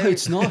 So, No,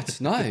 it's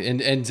not. No,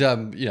 and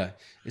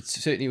it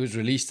certainly was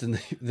released in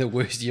the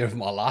worst year of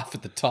my life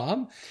at the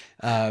time.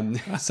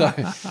 So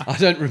I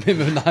don't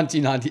remember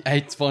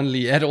 1998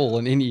 fondly at all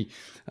in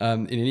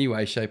any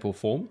way, shape, or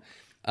form.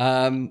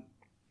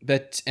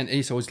 But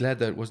I was glad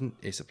that it wasn't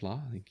Air Supply.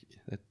 I think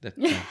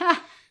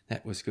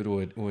that was good,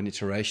 or an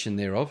iteration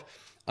thereof.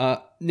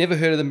 Never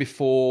heard of them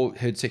before.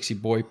 Heard Sexy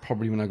Boy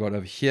probably when I got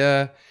over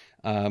here.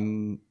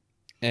 And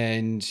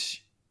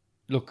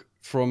look,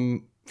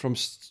 from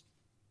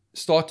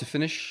start to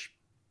finish,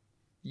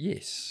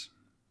 yes,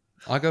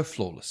 I go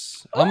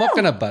Flawless. I'm not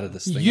going to butter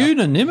this thing up.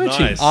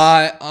 Unanimity. Nice.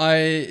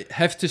 I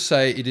have to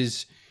say it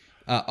is.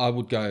 I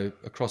would go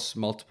across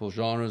multiple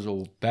genres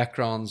or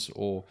backgrounds,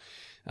 or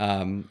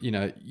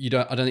you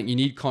don't. I don't think you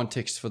need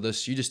context for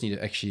this. You just need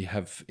to actually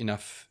have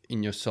enough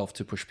in yourself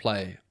to push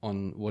play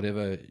on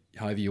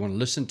however you want to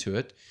listen to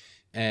it,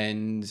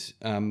 and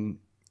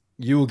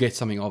you will get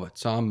something of it.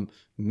 So I'm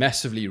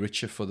massively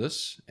richer for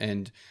this,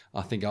 and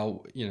I think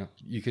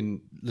you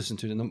can listen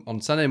to it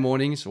on Sunday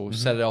mornings or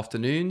Saturday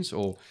afternoons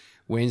or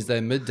Wednesday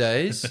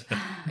middays,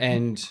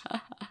 and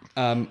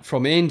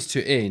from end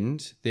to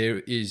end, there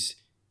is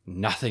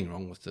nothing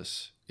wrong with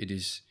this. It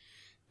is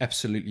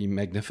absolutely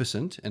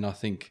magnificent, and I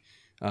think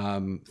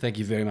thank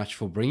you very much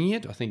for bringing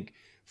it. I think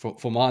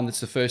for mine, it's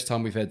the first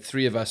time we've had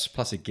three of us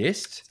plus a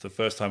guest It's the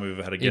first time we've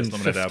ever had a in guest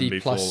nominated album 50 be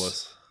plus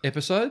Flawless.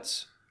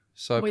 episodes.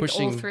 So with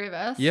pushing all three of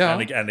us. yeah,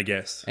 And a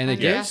guest. and a Yeah.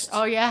 guest.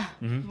 Oh, yeah.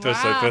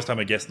 First time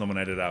a guest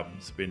nominated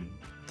album's been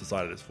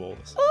decided as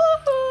Flawless.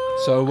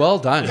 So well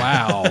done.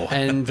 Wow.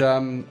 And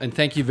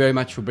thank you very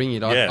much for bringing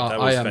it. Yeah, that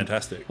was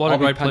fantastic. What I'll a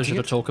be great punching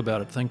pleasure to it. talk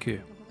about it. Thank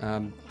you.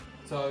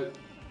 So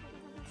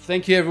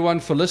thank you everyone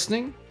for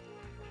listening.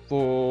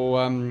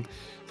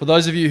 For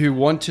those of you who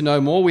want to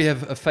know more, we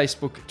have a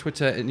Facebook,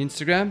 Twitter, and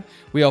Instagram.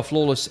 We are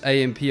Flawless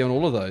AMP on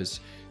all of those.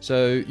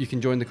 So you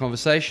can join the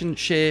conversation,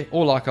 share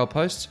or like our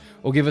posts,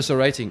 or give us a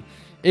rating.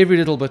 Every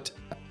little bit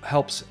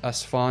helps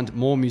us find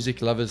more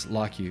music lovers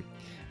like you.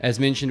 As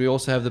mentioned, we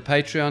also have the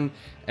Patreon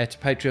at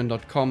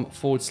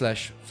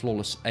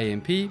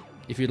patreon.com/flawlessamp.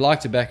 If you'd like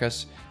to back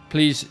us,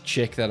 please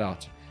check that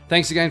out.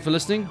 Thanks again for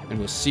listening, and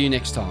we'll see you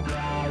next time.